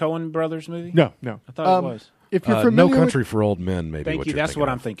a Coen Brothers movie? No. I thought it was. If you're No familiar Country with, for Old Men, maybe. Thank what you. you're That's thinking what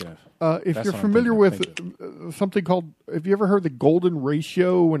of. I'm thinking of. if That's you're what I'm familiar thinking with something called, have you ever heard the golden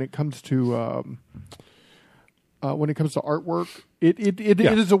ratio when it comes to artwork? It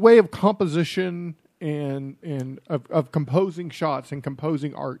is a way of composition and of composing shots and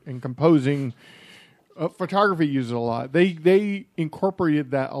composing art and composing Photography uses it a lot. They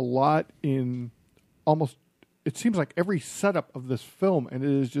incorporated that a lot in almost, it seems like every setup of this film, and it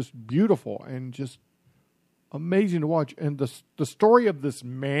is just beautiful and just amazing to watch. And the story of this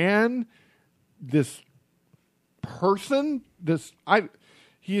man, this person,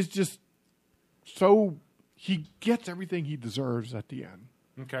 he is just so, he gets everything he deserves at the end.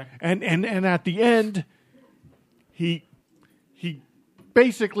 Okay. And at the end, he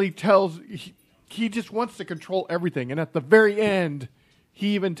basically tells, he just wants to control everything. And at the very end,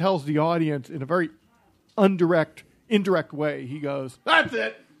 he even tells the audience in a very indirect way. He goes, "That's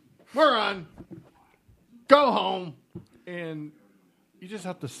it. We're on. Go home." And you just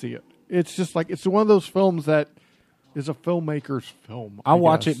have to see it. It's just like, it's one of those films that is a filmmaker's film. I'll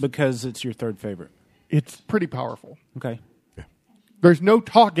watch it because it's your third favorite. It's pretty powerful. Okay. Yeah. There's no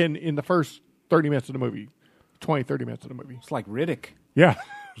talking in the first 30 minutes of the movie. 20, 30 minutes of the movie. It's like Riddick. Yeah.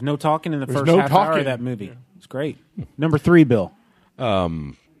 There's no talking in the There's first no half hour talking. of that movie. Yeah. It's great. Number 3, Bill.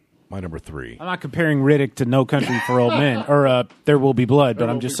 My number 3. I'm not comparing Riddick to No Country for Old Men or There Will Be Blood, but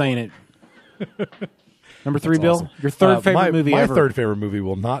I'm just saying it. Number 3, Bill. Awesome. Your third favorite movie my ever. My third favorite movie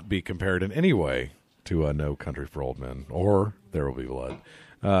will not be compared in any way to No Country for Old Men or There Will Be Blood.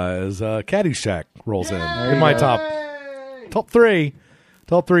 As Caddyshack rolls in my top 3.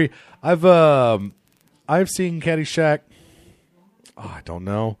 Top 3. I've seen Caddyshack. Oh, I don't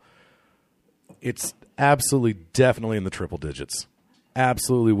know. It's absolutely, definitely in the triple digits.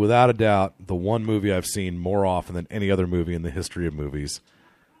 Absolutely, without a doubt, the one movie I've seen more often than any other movie in the history of movies.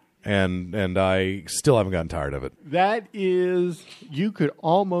 And I still haven't gotten tired of it. That is, you could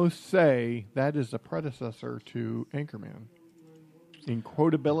almost say that is the predecessor to Anchorman. In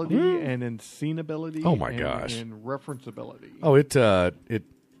quotability and in sceneability. Oh, my and gosh. in referenceability. Oh, it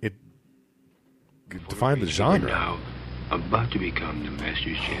defined the genre. Now about to become the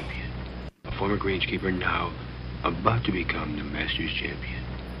Masters champion. A former greenskeeper now about to become the Masters champion.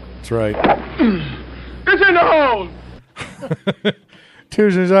 That's right. It's in the hole!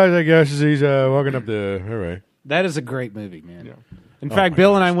 Tuesday's eyes, I guess, as he's walking up the... All right. That is a great movie, man. Yeah. In fact,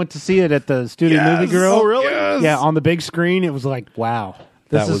 Bill and I went to see it at the Studio Movie Grill. Oh, really? Yes. Yeah, on the big screen. It was like, wow.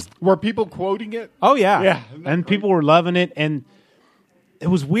 Were people quoting it? Oh, yeah. Yeah. And people were loving it. And it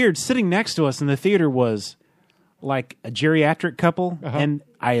was weird. Sitting next to us in the theater was like a geriatric couple. And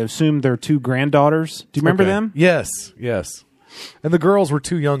I assume their 2 granddaughters. Do you remember them? Yes. And the girls were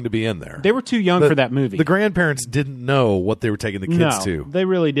too young to be in there. They were too young for that movie. The grandparents didn't know what they were taking the kids to. They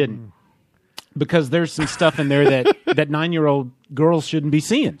really didn't. Because there's some stuff in there that 9-year-old girls shouldn't be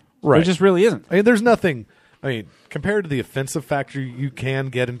seeing. Right. There just really isn't. I mean, there's nothing... I mean, compared to the offensive factor you can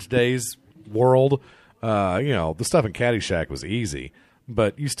get in today's world, the stuff in Caddyshack was easy,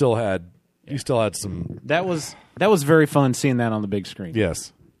 but you still had some... That was very fun seeing that on the big screen.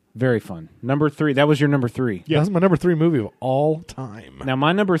 Yes. Very fun. Number 3. That was your number 3. Yeah, that's my number 3 movie of all time. Now,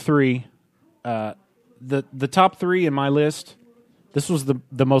 my number 3, the top 3 in my list, this was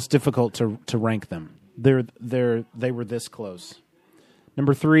the most difficult to rank them. They were this close.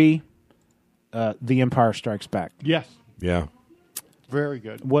 Number 3, The Empire Strikes Back. Yes. Yeah. Very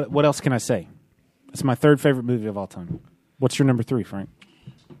good. What else can I say? It's my third favorite movie of all time. What's your number 3, Frank?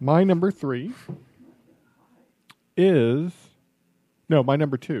 My number 3 is... No, my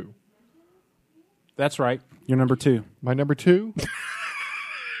number 2. That's right. Your number 2. My number 2?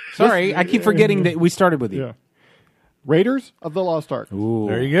 Sorry, I keep forgetting that we started with you. Yeah. Raiders of the Lost Ark. Ooh.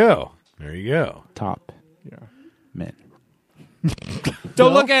 There you go. Top. Yeah. Men.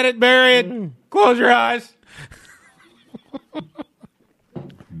 Don't look at it, bury it. Close your eyes.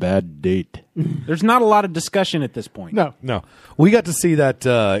 Bad date. There's not a lot of discussion at this point. No. We got to see that.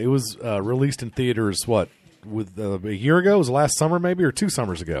 It was released in theaters, a year ago? It was last summer maybe, or 2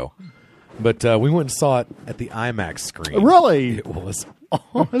 summers ago. But we went and saw it at the IMAX screen. Really? It was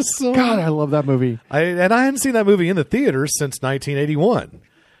awesome. God, I love that movie. I hadn't seen that movie in the theaters since 1981.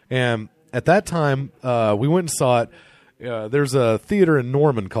 And at that time, we went and saw it. There's a theater in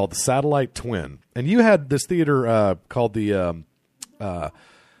Norman called the Satellite Twin. And you had this theater called the... oh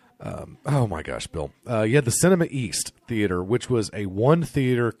my gosh, Bill. You had the Cinema East Theater, which was a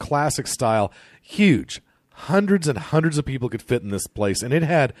one-theater, classic style, huge. Hundreds and hundreds of people could fit in this place. And it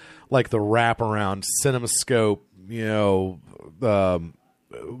had like the wraparound CinemaScope,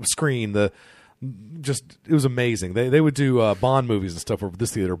 screen. It was amazing. They would do Bond movies and stuff over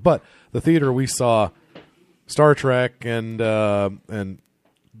this theater. But the theater we saw Star Trek and the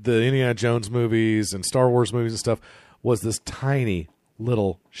Indiana Jones movies and Star Wars movies and stuff was this tiny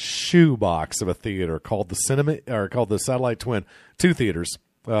little shoebox of a theater called the Satellite Twin. 2 theaters.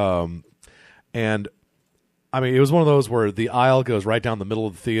 And I mean, it was one of those where the aisle goes right down the middle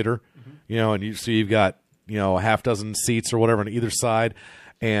of the theater. and you've got a half dozen seats or whatever on either side,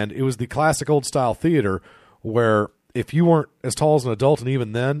 and it was the classic old style theater where if you weren't as tall as an adult, and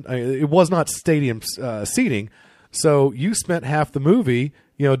even then, it was not stadium seating, so you spent half the movie,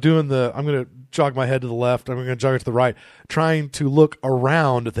 doing the I'm going to jog my head to the left, I'm going to jog it to the right, trying to look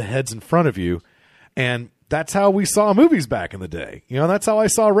around at the heads in front of you, and that's how we saw movies back in the day. That's how I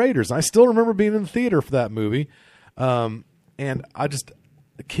saw Raiders. I still remember being in the theater for that movie, and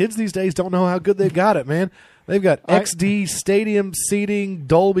the kids these days don't know how good they've got it, man. They've got XD stadium seating,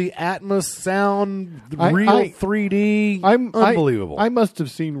 Dolby Atmos sound, real 3D. Unbelievable. I must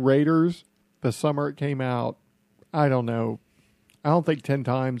have seen Raiders the summer it came out. I don't know. I don't think 10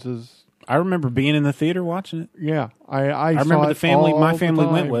 times is. I remember being in the theater watching it. Yeah, I remember the family. My family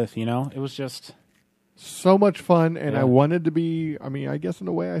went with. It was just so much fun, and I wanted to be. I mean, I guess in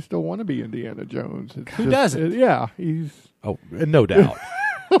a way, I still want to be Indiana Jones. Who doesn't? He's. Oh, no doubt.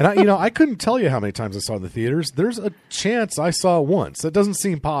 And I couldn't tell you how many times I saw it in the theaters. There's a chance I saw it once. It doesn't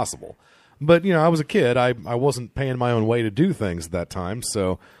seem possible. But, I was a kid. I wasn't paying my own way to do things at that time.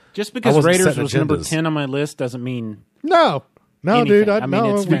 So just because Raiders was number 10 on my list doesn't mean no, anything.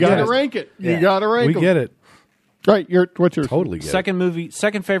 Dude. We got to rank it. You got to rank it. We get it. Right. What's yours? Totally get it.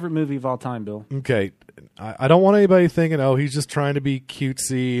 Second favorite movie of all time, Bill. Okay. I don't want anybody thinking, he's just trying to be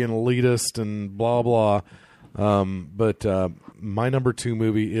cutesy and elitist and blah, blah. But my number 2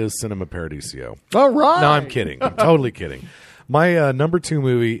 movie is Cinema Paradiso. All right. No, I'm kidding. I'm totally kidding. My number 2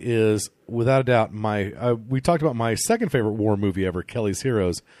 movie is, without a doubt, we talked about my second favorite war movie ever, Kelly's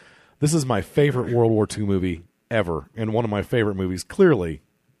Heroes. This is my favorite World War II movie ever, and one of my favorite movies, clearly,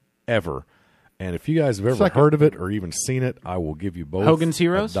 ever. And if you guys have ever heard of it or even seen it, I will give you both Hogan's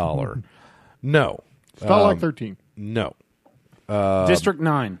Heroes? $1. No. Stalag 13. No. District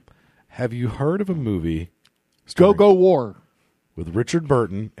 9. Have you heard of a movie... Go War. With Richard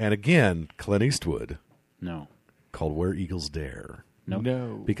Burton and, again, Clint Eastwood. No. Called Where Eagles Dare.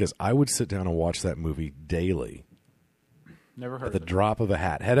 No. Because I would sit down and watch that movie daily. Never heard at the drop of a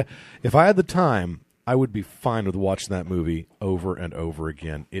hat. If I had the time, I would be fine with watching that movie over and over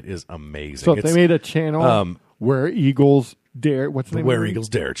again. It is amazing. So if they made a channel Where Eagles Dare, what's the name? Where Eagles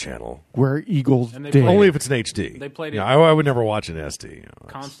Dare channel. Where Eagles Dare. Only if it's in HD. They played it. I would never watch an SD.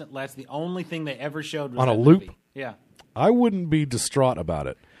 Constant. That's the only thing they ever showed. Was on a that loop. Movie. Yeah. I wouldn't be distraught about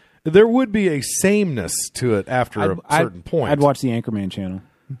it. There would be a sameness to it after a certain point. I'd watch the Anchorman channel.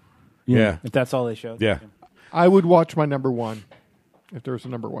 Yeah. If that's all they showed. Yeah. I would watch my number 1 if there's a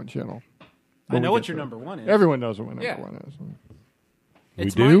number 1 channel. I know what your number 1 is. Everyone knows what my number 1 is. We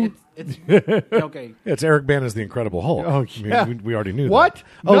do? Okay. It's Eric Bana's The Incredible Hulk. Oh, yeah. I mean, we already knew what? that.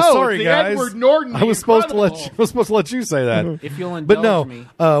 Oh, no, sorry, it's the guys. Edward Norton. I was supposed to let you say that. If you'll indulge me.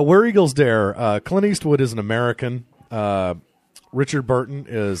 Where Eagles Dare. Clint Eastwood is an American. Richard Burton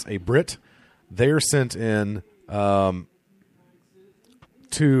is a Brit. They are sent in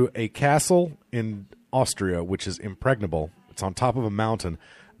to a castle in Austria, which is impregnable. It's on top of a mountain.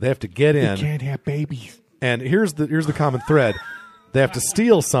 They have to get in. They can't have babies. And here's the common thread. They have to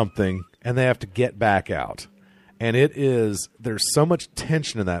steal something, and they have to get back out. And there's so much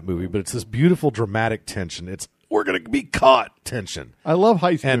tension in that movie, but it's this beautiful, dramatic tension. It's, we're going to be caught tension. I love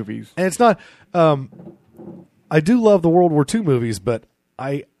heist movies. And it's not, I do love the World War II movies, but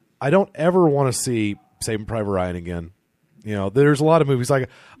I don't ever want to see Saving Private Ryan again. There's a lot of movies like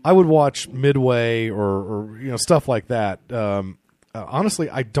I would watch Midway or stuff like that. Honestly,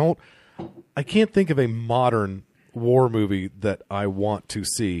 I can't think of a modern war movie that I want to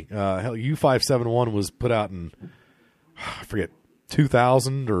see. Hell, U-571 was put out in, I forget,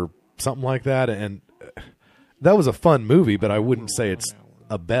 2000 or something like that, and that was a fun movie, but I wouldn't say it's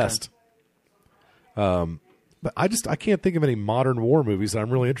a best. But I can't think of any modern war movies that I'm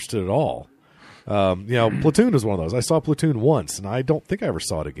really interested at all. Platoon is one of those. I saw Platoon once, and I don't think I ever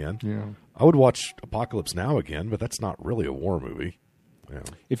saw it again. Yeah. I would watch Apocalypse Now again, but that's not really a war movie. Yeah.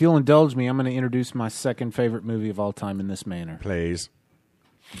 If you'll indulge me, I'm going to introduce my second favorite movie of all time in this manner. Please.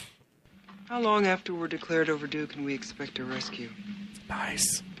 How long after we're declared overdue can we expect a rescue?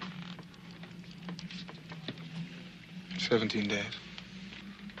 Nice. 17 days.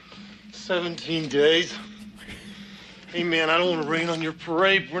 17 days? Hey, man, I don't want to rain on your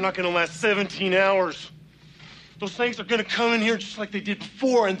parade. We're not going to last 17 hours. Those things are going to come in here just like they did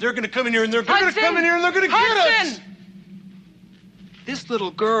before, and they're going to come in here, and they're going to come in here, and they're going to get us! This little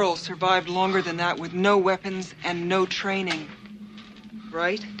girl survived longer than that with no weapons and no training.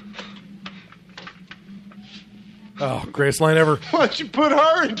 Right? Oh, greatest line ever. Why don't you put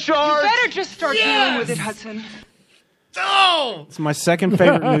her in charge? You better just start dealing with it, Hudson. Oh! No! It's my second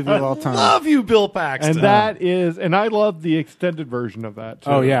favorite movie of all time. Love you, Bill Paxton. And that is, and I love the extended version of that, too.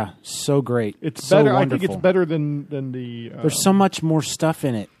 Oh, yeah. So great. It's so better. wonderful. I think it's better than the... There's so much more stuff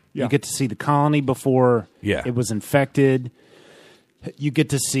in it. Yeah. You get to see the colony before it was infected. You get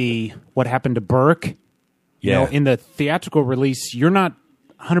to see what happened to Burke. You know, in the theatrical release, you're not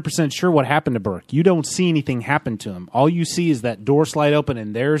 100% sure what happened to Burke. You don't see anything happen to him. All you see is that door slide open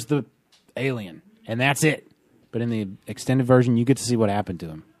and there's the alien. And that's it. But in the extended version, you get to see what happened to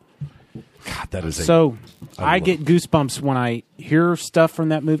him. God, that is so. I get goosebumps when I hear stuff from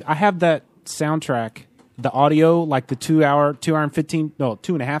that movie. I have that soundtrack, the audio, like the 2 hour and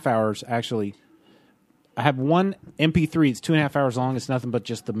 2.5 hours actually. I have one MP3. It's 2.5 hours long. It's nothing but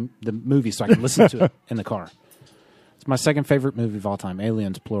just the movie, so I can listen to it in the car. It's my second favorite movie of all time.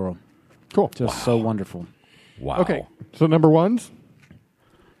 Aliens, plural. Cool. Just so wonderful. Wow. Okay, so number ones?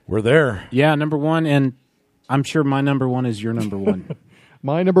 We're there. Yeah, number one, and I'm sure my number one is your number one.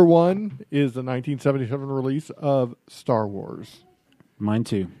 My number one is the 1977 release of Star Wars. Mine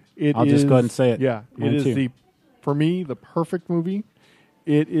too. I'll just go ahead and say it. Yeah, Mine it is too. for me, the perfect movie.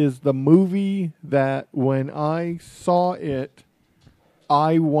 It is the movie that when I saw it,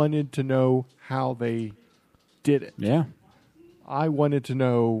 I wanted to know how they did it. Yeah. I wanted to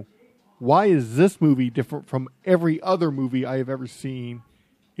know, why is this movie different from every other movie I have ever seen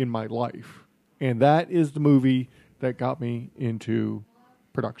in my life? And that is the movie that got me into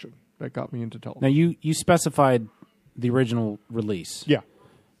production, that got me into television. Now, you specified the original release. Yeah.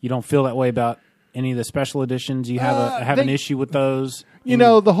 You don't feel that way about any of the special editions? You have an issue with those? You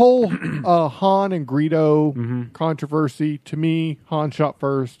know, the whole Han and Greedo controversy, to me, Han shot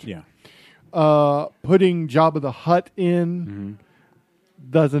first. Yeah. Putting Jabba the Hutt in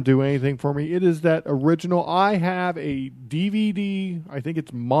doesn't do anything for me. It is that original. I have a DVD, I think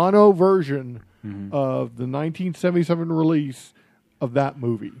it's mono version of the 1977 release of that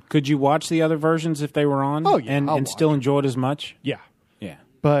movie. Could you watch the other versions if they were on? Oh, yeah, and still enjoy it as much? Yeah. Yeah.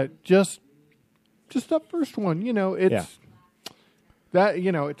 But just that first one, you know, it's that,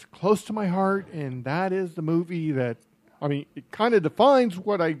 you know, it's close to my heart, and that is the movie that, I mean, it kind of defines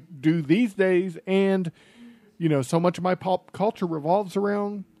what I do these days, and, you know, so much of my pop culture revolves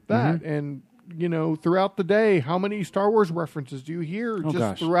around that. And, you know, throughout the day, how many Star Wars references do you hear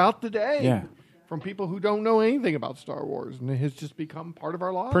throughout the day? Yeah. From people who don't know anything about Star Wars, and it has just become part of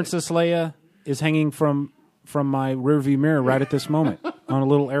our lives. Princess Leia is hanging from my rearview mirror right at this moment on a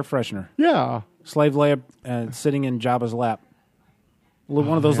little air freshener. Yeah. Slave Leia sitting in Jabba's lap.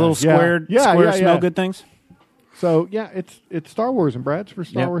 One of those little square smell good things. So yeah, it's Star Wars, and Brad's for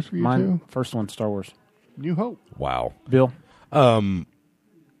Star Wars for you mine, too. First one, Star Wars. New Hope. Wow, Bill.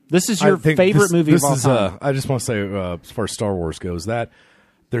 This is your favorite movie of all time. I just want to say, as far as Star Wars goes, that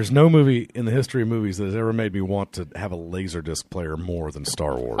there's no movie in the history of movies that has ever made me want to have a Laserdisc player more than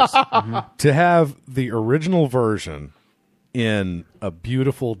Star Wars. To have the original version in a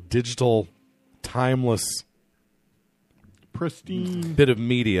beautiful digital, timeless, pristine bit of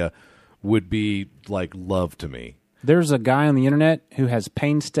media would be like love to me. There's a guy on the internet who has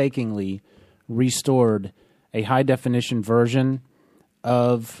painstakingly restored a high definition version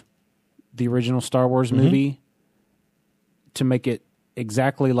of the original Star Wars movie to make it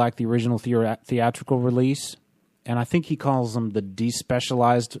exactly like the original theatrical release. And I think he calls them the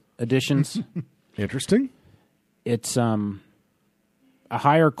despecialized editions. Interesting. It's a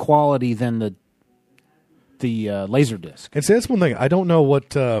higher quality than the Laserdisc. And see, that's one thing. I don't know what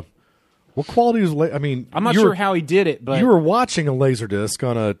quality is. I mean, I'm not sure how he did it, but you were watching a Laserdisc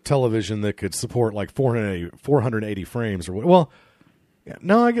on a television that could support like 480 frames or what? Well,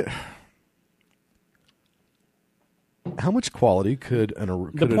 no, I get. How much quality could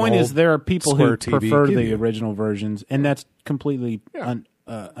the point is there are people who TV prefer give the you? original versions, and that's completely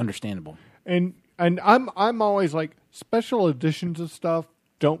understandable. And I'm always like, special editions of stuff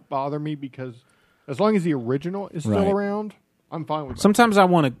don't bother me, because as long as the original is still around, I'm fine with it. Sometimes I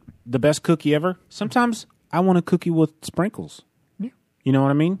want the best cookie ever. Sometimes I want a cookie with sprinkles. Yeah. You know what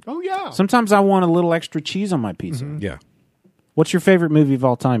I mean? Oh, yeah. Sometimes I want a little extra cheese on my pizza. Yeah. What's your favorite movie of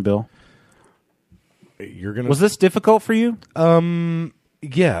all time, Bill? Was this difficult for you?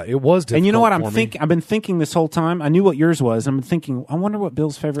 Yeah, it was difficult. And you know what? I've been thinking this whole time. I knew what yours was. I'm thinking, I wonder what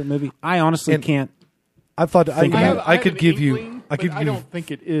Bill's favorite movie. I honestly can't. I thought I could an give you. inkling, but I don't think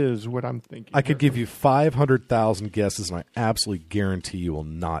it is what I'm thinking. I could give you 500,000 guesses, and I absolutely guarantee you will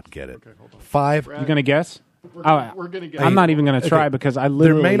not get it. Okay, hold on. Five. You going to guess? We're going to guess. I'm not even going to try because I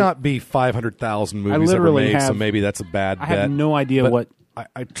literally. There may not be 500,000 movies ever made, so maybe that's a bad bet. I have no idea what.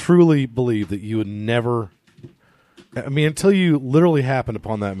 I truly believe that you would never. I mean, until you literally happened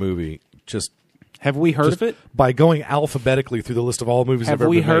upon that movie, just Have we heard of it? By going alphabetically through the list of all movies Have I've ever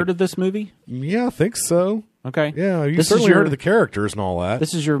we made. heard of this movie? Yeah, I think so. Okay. Yeah, you This is certainly your- heard of the characters and all that.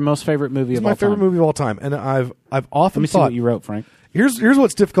 This is your most favorite movie It's of my all favorite time. movie of all time, and I've often Let me see thought what you wrote, Frank. Here's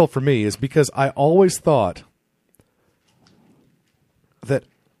what's difficult for me is because I always thought that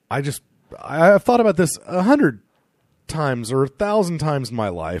I've thought about this 100 times or 1,000 times in my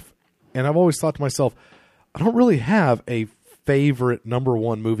life, and I've always thought to myself, I don't really have a favorite number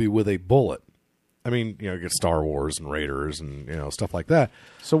one movie with a bullet. I mean, you get Star Wars and Raiders and stuff like that.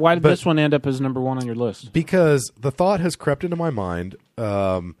 So why did this one end up as number one on your list? Because the thought has crept into my mind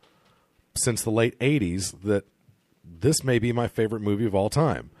since the late 80s that this may be my favorite movie of all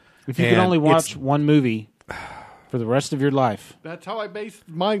time. If you could only watch one movie for the rest of your life, That's how I based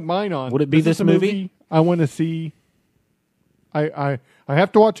mine on. Would it be This this is a movie? I want to see. I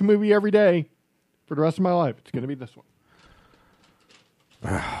have to watch a movie every day for the rest of my life. It's going to be this one.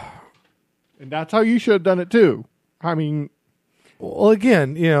 And that's how you should have done it too. I mean, well,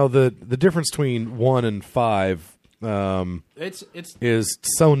 again, the difference between 1 and 5 it's is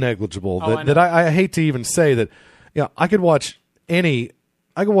so negligible Oh, that I hate to even say that. I could watch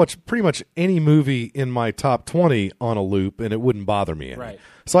pretty much any movie in my top 20 on a loop, and it wouldn't bother me any. Right.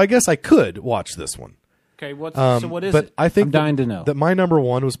 So I guess I could watch this one. Okay, so what is but it? I think I'm dying to know. that my number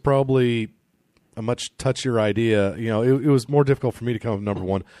one was probably a much touchier idea. It was more difficult for me to come up with number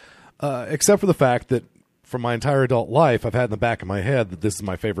one, except for the fact that from my entire adult life, I've had in the back of my head that this is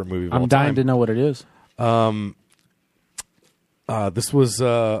my favorite movie of all I'm dying time. to know what it is. This was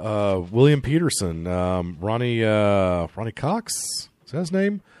William Peterson, Ronnie Cox. Is that his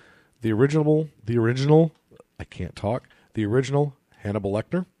name? The original. I can't talk. The original Hannibal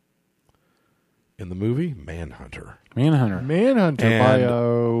Lecter in the movie Manhunter. Manhunter by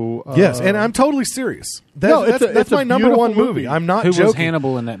yes, and I'm totally serious. That's it's my a number one beautiful movie. I'm not Who joking. was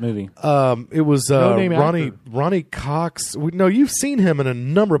Hannibal in that movie? It was No-name Ronnie Cox. No, you've seen him in a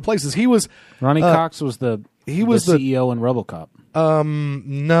number of places. He was Ronnie Cox was the CEO in RoboCop.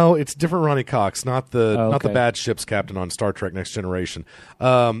 No, it's different Ronnie Cox, not the not the okay. bad ship's captain on Star Trek Next Generation.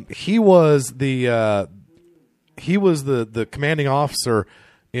 He was the commanding officer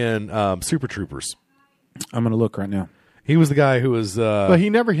in Super Troopers. I'm going to look right now. He was the guy who was but he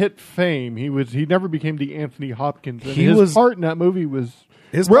never hit fame. He never became the Anthony Hopkins. And He his was- part in that movie was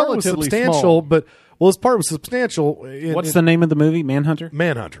his part was relatively substantial, small. but his part was substantial. What's the name of the movie? Manhunter?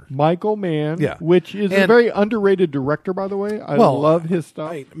 Manhunter? Michael Mann, Yeah. which is a And- very underrated director, by the way. I love his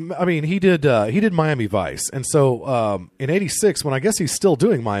stuff. I mean, he did Miami Vice, and so in '86, when I guess he's still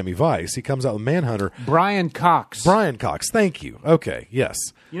doing Miami Vice, he comes out with Manhunter. Brian Cox. Brian Cox, thank you. Okay, yes.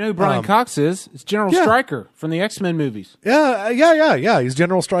 You know who Brian Cox is? It's General yeah. Stryker from the X-Men movies. Yeah. He's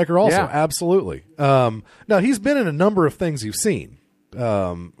General Stryker also. Yeah. Absolutely. Now he's been in a number of things you've seen.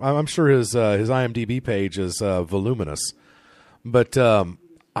 I'm sure his IMDb page is voluminous, but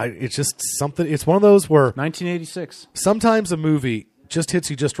it's just something. It's one of those where 1986. sometimes a movie just hits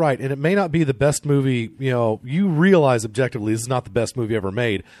you just right, and it may not be the best movie. You realize objectively this is not the best movie ever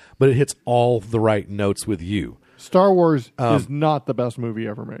made, but it hits all the right notes with you. Star Wars is not the best movie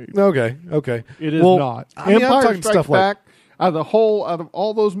ever made. Okay. It is Well, not. I mean, I'm Empire talking Strikes stuff like- Back, out of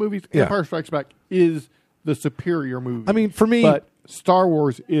all those movies, Yeah. Empire Strikes Back is the superior movie. I mean, for me- but Star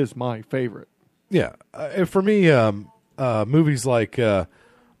Wars is my favorite. Yeah, for me, movies like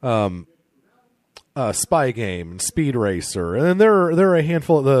Spy Game and Speed Racer, and then there are a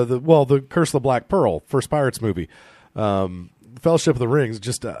handful of the Curse of the Black Pearl, first Pirates movie, Fellowship of the Rings.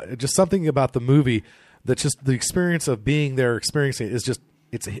 Just something about the movie that just the experience of being there, experiencing it is just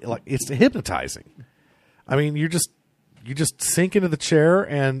it's hypnotizing. I mean, you just sink into the chair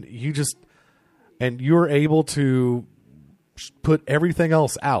and you're able to put everything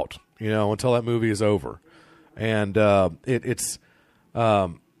else out, until that movie is over. And it's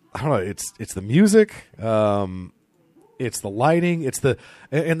I don't know, it's the music, it's the lighting,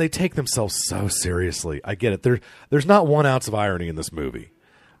 and they take themselves so seriously. I get it. There's not 1 ounce of irony in this movie.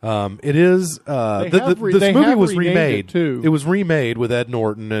 It is this movie was remade too. It was remade with Ed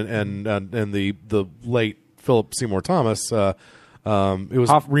Norton and the late Philip Seymour Thomas. It was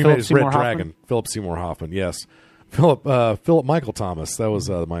remade Philip as Seymour Red Dragon. Hoffman? Philip Seymour Hoffman, yes. Philip Michael Thomas. That was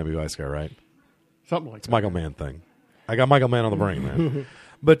the Miami Vice guy, right? Something like It's that. Michael Mann thing. I got Michael Mann on the brain, man.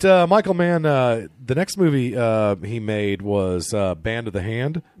 But Michael Mann, the next movie he made was Band of the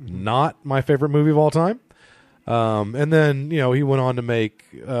Hand. Not my favorite movie of all time. And then he went on to make.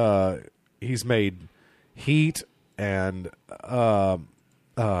 He's made Heat and was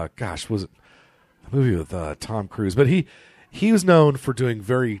it a movie with Tom Cruise? But he was known for doing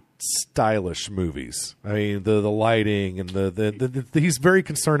very stylish movies. I mean, the lighting and the he's very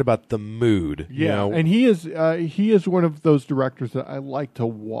concerned about the mood. Yeah, you know? and he is one of those directors that I like to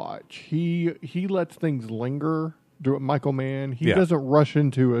watch. He lets things linger. Michael Mann, he doesn't rush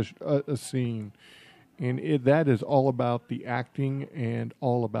into a scene, and that is all about the acting and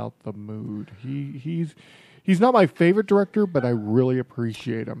all about the mood. He's not my favorite director, but I really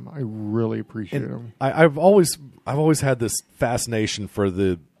appreciate him. I really appreciate him. I've always had this fascination for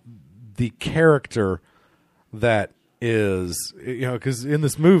the character that is, you know, because in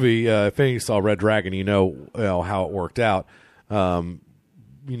this movie, if any of you saw Red Dragon, you know how it worked out.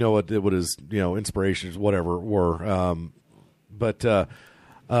 You know what his, you know, inspirations, whatever, were. But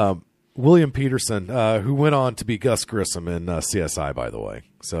William Peterson, who went on to be Gus Grissom in CSI, by the way.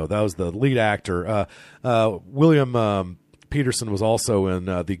 So that was the lead actor. William Peterson was also in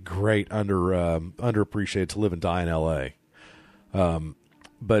the great underappreciated To Live and Die in L.A.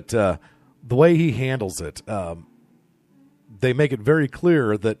 But the way he handles it, they make it very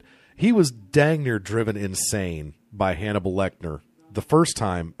clear that he was dang near driven insane by Hannibal Lecter the first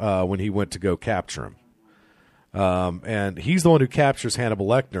time when he went to go capture him. And he's the one who captures Hannibal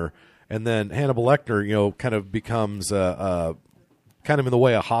Lecter, and then Hannibal Lecter, you know, kind of becomes kind of in the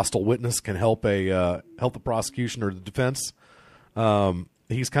way a hostile witness can help the prosecution or the defense.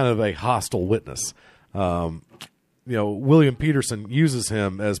 He's kind of a hostile witness. You know, William Peterson uses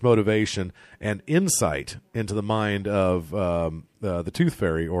him as motivation and insight into the mind of the Tooth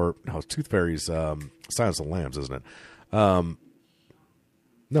Fairy, or no, Tooth Fairy's Silence of the Lambs, isn't it?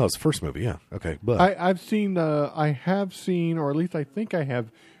 No, it's the first movie. Yeah, okay. But I have seen, or at least I think I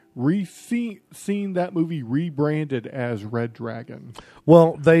have seen that movie rebranded as Red Dragon.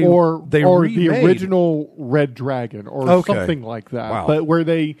 Well, they or the remade original Red Dragon, or something like that. Wow. But where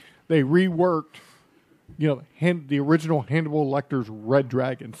they reworked, you know, the original Hannibal Lecter's Red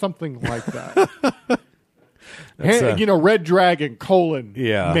Dragon, something like that. You know, Red Dragon,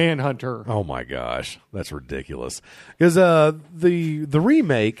 Manhunter. Oh my gosh, that's ridiculous. Because the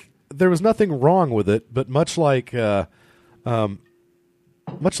remake, there was nothing wrong with it, but much like the upcoming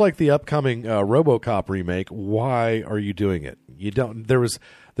RoboCop remake, why are you doing it? You don't. There was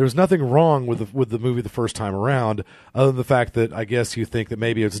nothing wrong with the movie the first time around, other than the fact that I guess you think that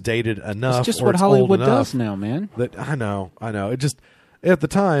maybe it's dated enough. It's just or what it's Hollywood old enough does now, man. That I know. It just, at the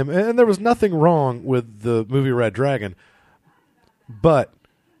time, and there was nothing wrong with the movie Red Dragon, but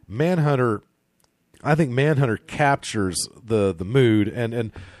Manhunter, I think Manhunter captures the mood,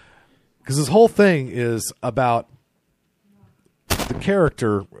 and because this whole thing is about the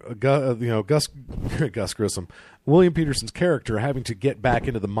character, Gus Grissom, William Peterson's character, having to get back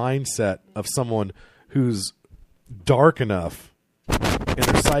into the mindset of someone who's dark enough in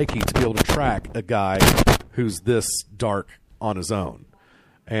their psyche to be able to track a guy who's this dark on his own.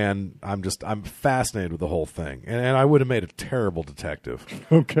 And I'm fascinated with the whole thing. And I would have made a terrible detective.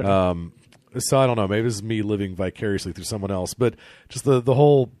 Okay. So I don't know. Maybe this is me living vicariously through someone else, but just the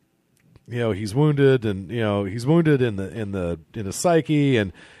whole, you know, he's wounded, and he's wounded in the psyche,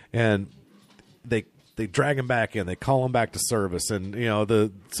 and they drag him back in, they call him back to service, and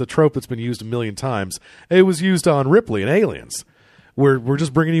it's a trope that's been used a million times. It was used on Ripley in Aliens. We're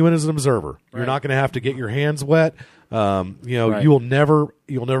just bringing you in as an observer. Right. You're not going to have to get your hands wet. Right. You'll never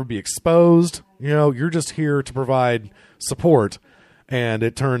be exposed. You're just here to provide support. And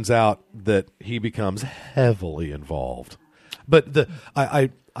it turns out that he becomes heavily involved. But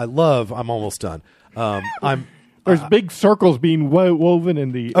I'm almost done. There's big circles being woven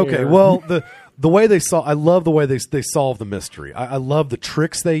in the air. Okay, well, the way I love the way they solve the mystery. I love the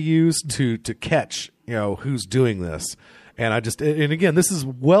tricks they use to catch, who's doing this. And and again, this is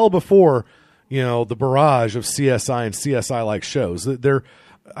well before, the barrage of CSI and CSI-like shows.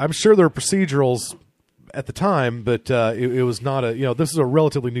 I'm sure there are procedurals at the time, but it was not this is a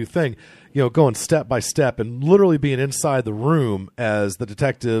relatively new thing, going step by step and literally being inside the room as the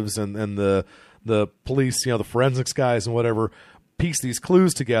detectives and the police, the forensics guys and whatever, piece these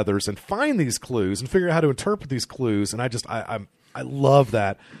clues together and find these clues and figure out how to interpret these clues. And I love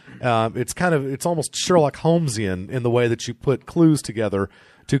that. It's almost Sherlock Holmesian in the way that you put clues together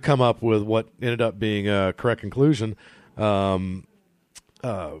to come up with what ended up being a correct conclusion. And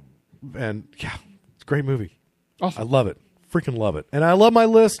yeah, it's a great movie. Awesome. I love it. Freaking love it. And I love my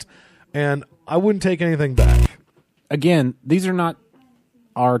list, and I wouldn't take anything back. Again, these are not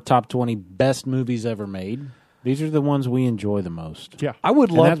our top 20 best movies ever made. These are the ones we enjoy the most. Yeah. I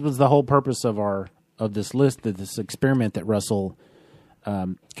would love... And that was the whole purpose of this list, of this experiment that Russell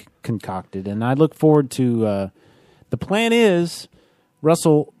concocted. And I look forward to... the plan is,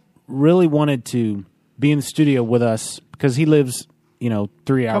 Russell really wanted to be in the studio with us because he lives,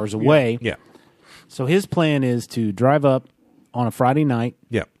 3 hours away. Yeah. So his plan is to drive up on a Friday night.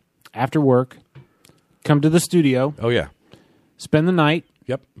 Yeah. After work, come to the studio. Oh, yeah. Spend the night.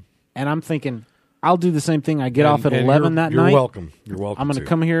 Yep. And I'm thinking, I'll do the same thing. I get off at 11 that night. You're welcome. You're welcome. I'm going to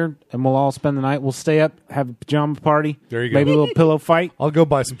come here, and we'll all spend the night. We'll stay up, have a pajama party. There you go. Maybe a little pillow fight. I'll go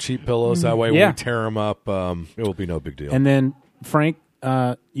buy some cheap pillows. That way, Yeah. when we tear them up, it will be no big deal. And then, Frank,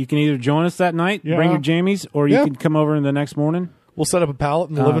 you can either join us that night, Yeah. bring your jammies, or you can come over in the next morning. We'll set up a pallet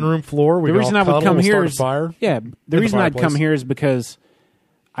in the living room floor. We The can reason all I would cuddle, come we'll here start a is fire. Yeah, in the reason I'd come fireplace. here is because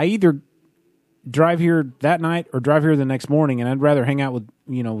I either drive here that night or drive here the next morning, and I'd rather hang out with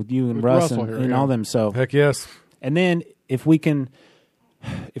you and With Russ Russell and, here, and yeah. all them. So heck yes. And then if we can,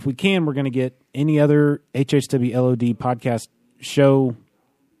 we're going to get any other HHW LOD podcast show,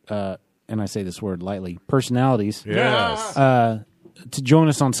 and I say this word lightly, personalities. Yes. To join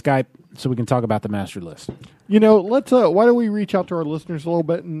us on Skype so we can talk about the master list. Let's. Why don't we reach out to our listeners a little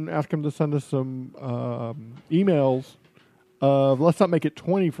bit and ask them to send us some emails? Let's not make it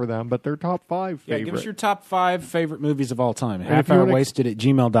 20 for them, but their top 5 favorite. Yeah, give us your top 5 favorite movies of all time. And if you wanna-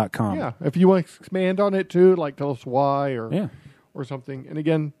 halfhourwasted@gmail.com. Yeah, if you want to expand on it too, like tell us why or something. And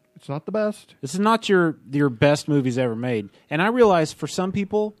again, it's not the best. This is not your best movies ever made. And I realize for some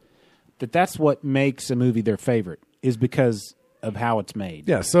people that's what makes a movie their favorite is because of how it's made.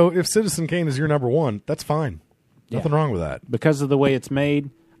 Yeah, so if Citizen Kane is your number one, that's fine. Nothing wrong with that. Because of the way it's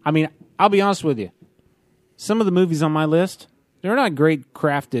made. I mean, I'll be honest with you. Some of the movies on my list, they're not great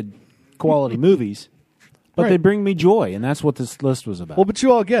crafted quality movies, but they bring me joy, and that's what this list was about. Well, but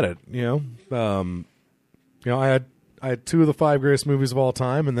you all get it, I had 2 of the 5 greatest movies of all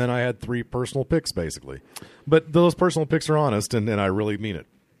time, and then I had 3 personal picks, basically. But those personal picks are honest, and I really mean it.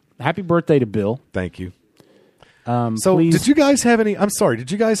 Happy birthday to Bill. Thank you. So did you guys have any? I'm sorry.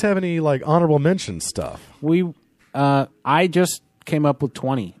 Did you guys have any honorable mention stuff? I just came up with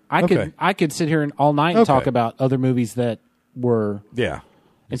 20. I could sit here all night and talk about other movies that were. Yeah.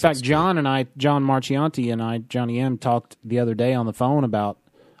 In fact, John Marchianti and I, Johnny M, talked the other day on the phone about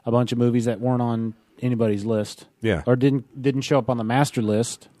a bunch of movies that weren't on anybody's list. Yeah. Or didn't show up on the master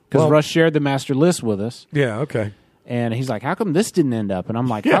list because Russ shared the master list with us. Yeah. Okay. And he's like, how come this didn't end up? And I'm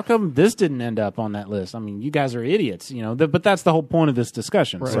like, how come this didn't end up on that list? I mean, you guys are idiots, but that's the whole point of this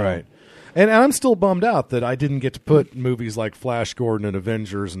discussion. Right. So. Right. And I'm still bummed out that I didn't get to put movies like Flash Gordon and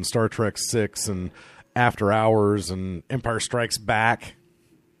Avengers and Star Trek VI and After Hours and Empire Strikes Back,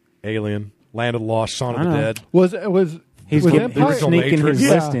 Alien, Land of the Lost, Shaun of the Dead. He's sneaking his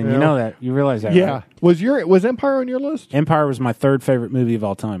list in. You know that. You realize that, Yeah. right? Was Empire on your list? Empire was my 3rd favorite movie of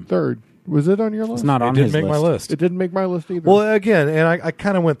all time. 3rd. Was it on your list? It's not on his list. It didn't make my list. It didn't make my list either. Well, again, and I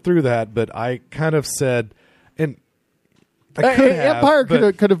kind of went through that, but I kind of said, and I could have, Empire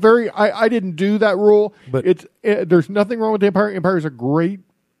but- could have I didn't do that rule, but there's nothing wrong with Empire. Empire is a great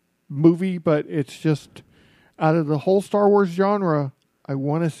movie, but it's just out of the whole Star Wars genre, I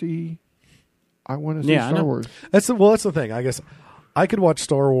want to see Star Wars. That's the thing. I guess I could watch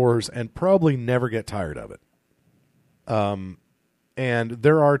Star Wars and probably never get tired of it. And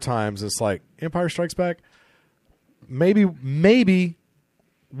there are times it's like Empire Strikes Back, maybe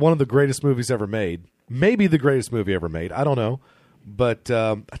one of the greatest movies ever made, maybe the greatest movie ever made. I don't know, but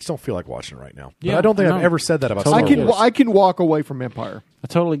I just don't feel like watching it right now. But I don't think I've ever said that about Star Wars. I can walk away from Empire. I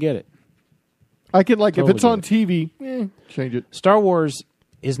totally get it. I can if Totally it's on TV, change it. Star Wars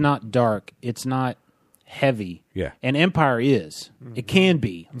is not dark. It's not heavy. Yeah. And Empire is. It can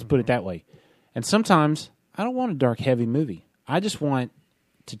be. Let's put it that way. And sometimes I don't want a dark, heavy movie. I just want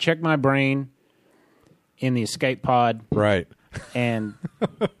to check my brain in the escape pod. Right. And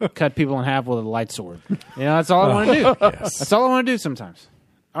cut people in half with a light sword. That's all I want to do. Yes. That's all I want to do sometimes.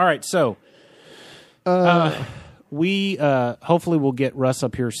 All right, so we hopefully will get Russ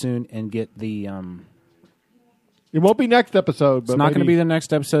up here soon and get the... It won't be next episode. But it's not going to be the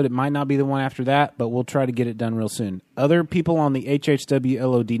next episode. It might not be the one after that, but we'll try to get it done real soon. Other people on the HHW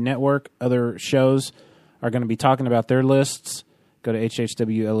LOD network, other shows, are going to be talking about their lists. Go to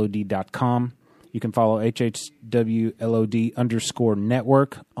hhwlod.com. You can follow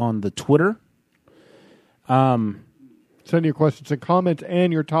HHWLOD_network on the Twitter. Send your questions and comments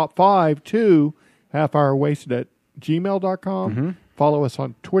and your top 5 to halfhourwasted@gmail.com. Mm-hmm. Follow us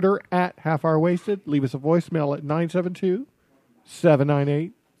on Twitter @halfhourwasted. Leave us a voicemail at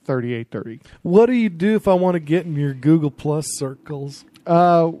 972-798-3830. What do you do if I want to get in your Google Plus circles?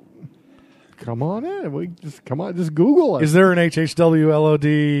 Come on in. Just Google us. Is there an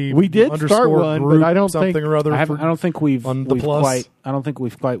HHWLOD? We did start one, group, but I don't something think or other. I don't think we've on the plus? I don't think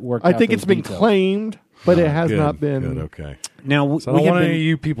we've quite worked. I out think those it's been details. claimed, but it has not been. Good, okay. Now So I don't want any of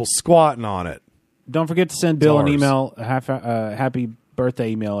you people squatting on it. Don't forget to send Bill an ours. email, happy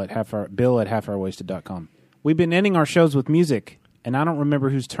birthday email at bill@halfhourwasted.com. We've been ending our shows with music, and I don't remember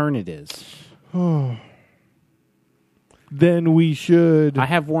whose turn it is. Then we should. I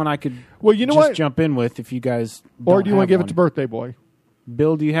have one I could just what? Jump in with if you guys Or do you want to give one. it to Birthday Boy?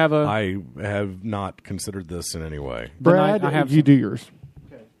 Bill, do you have a... I have not considered this in any way. Brad, I have you do yours.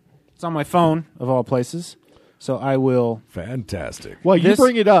 It's on my phone, of all places, so I will... Fantastic. Well, you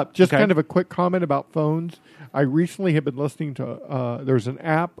bring it up. Just Okay. kind of a quick comment about phones. I recently have been listening to, there's an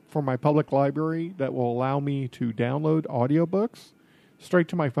app for my public library that will allow me to download audiobooks straight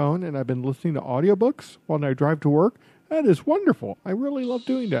to my phone, and I've been listening to audiobooks while I drive to work. That is wonderful. I really love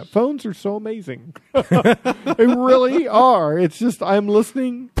doing that. Phones are so amazing. They really are. It's just I'm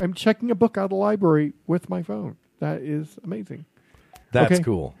listening, I'm checking a book out of the library with my phone. That is amazing. That's Okay.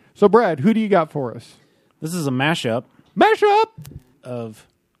 cool. So, Brad, who do you got for us? This is a mashup. Mashup! Of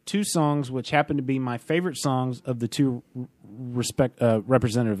two songs which happen to be my favorite songs of the two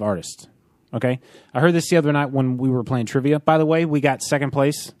representative artists. Okay? I heard this the other night when we were playing trivia. By the way, we got second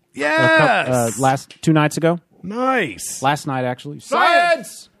place. Yes! Last 2 nights ago. Nice. Last night, actually.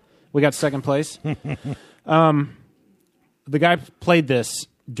 Science! We got second place. The guy played this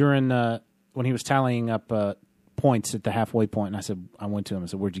during when he was tallying up points at the halfway point, and I went to him and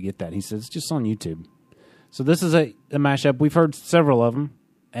said, "Where'd you get that?" He says, "It's just on YouTube." So this is a mashup. We've heard several of them,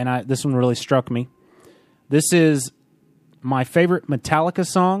 and this one really struck me. This is my favorite Metallica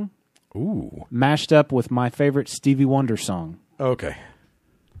song, mashed up with my favorite Stevie Wonder song. Okay.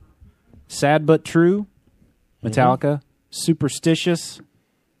 Sad But True, Metallica, Superstitious,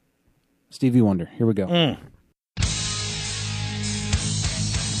 Stevie Wonder. Here we go.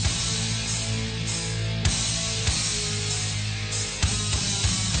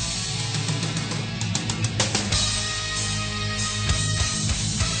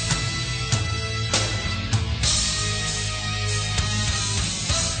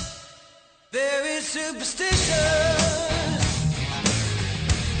 Very superstitious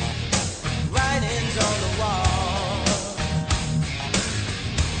writings on the wall.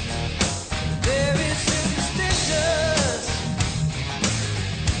 Very superstitious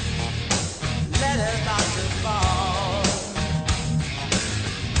letters about to fall.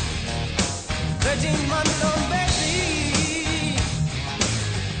 13 months old baby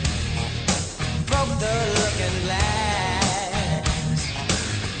broke the looking glass.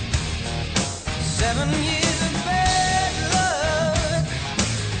 7 years of bad luck.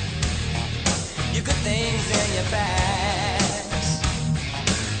 You got things in your past.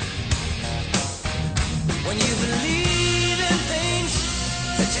 When you believe in things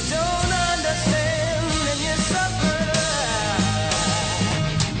that you don't understand, and you suffer.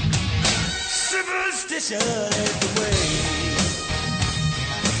 Superstition is the way.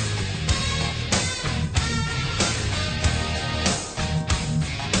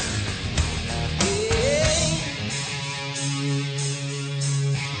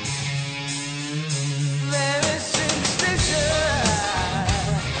 Very superstitious.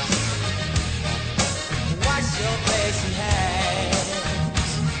 Wash your face and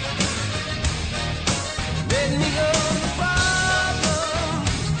hands. Let me know the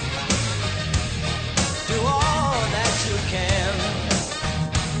problems. Do all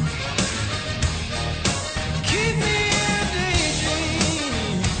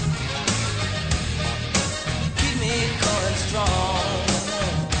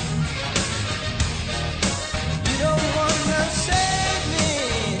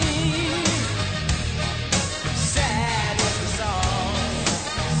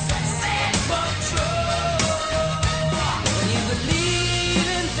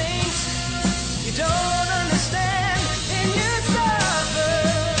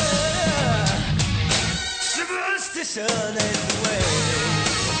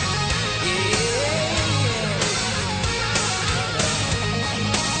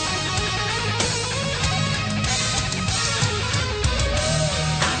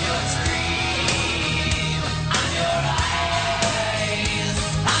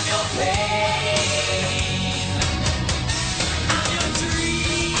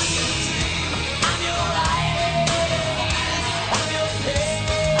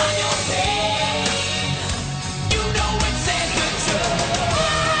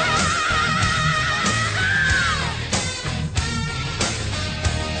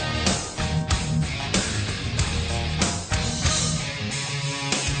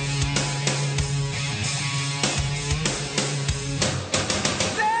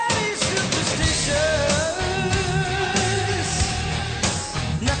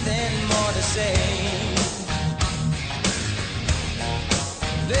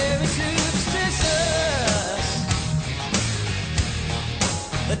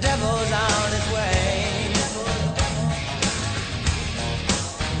the devil's on his way.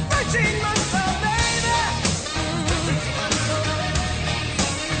 13 months old, baby.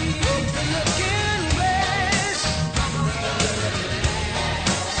 Looking glass.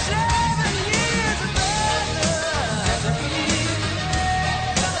 7 years of brother.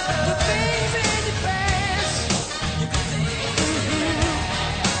 The things in the past.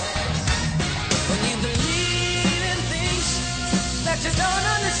 When you believe in things that you don't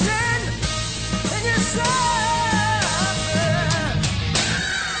understand, then you're sad.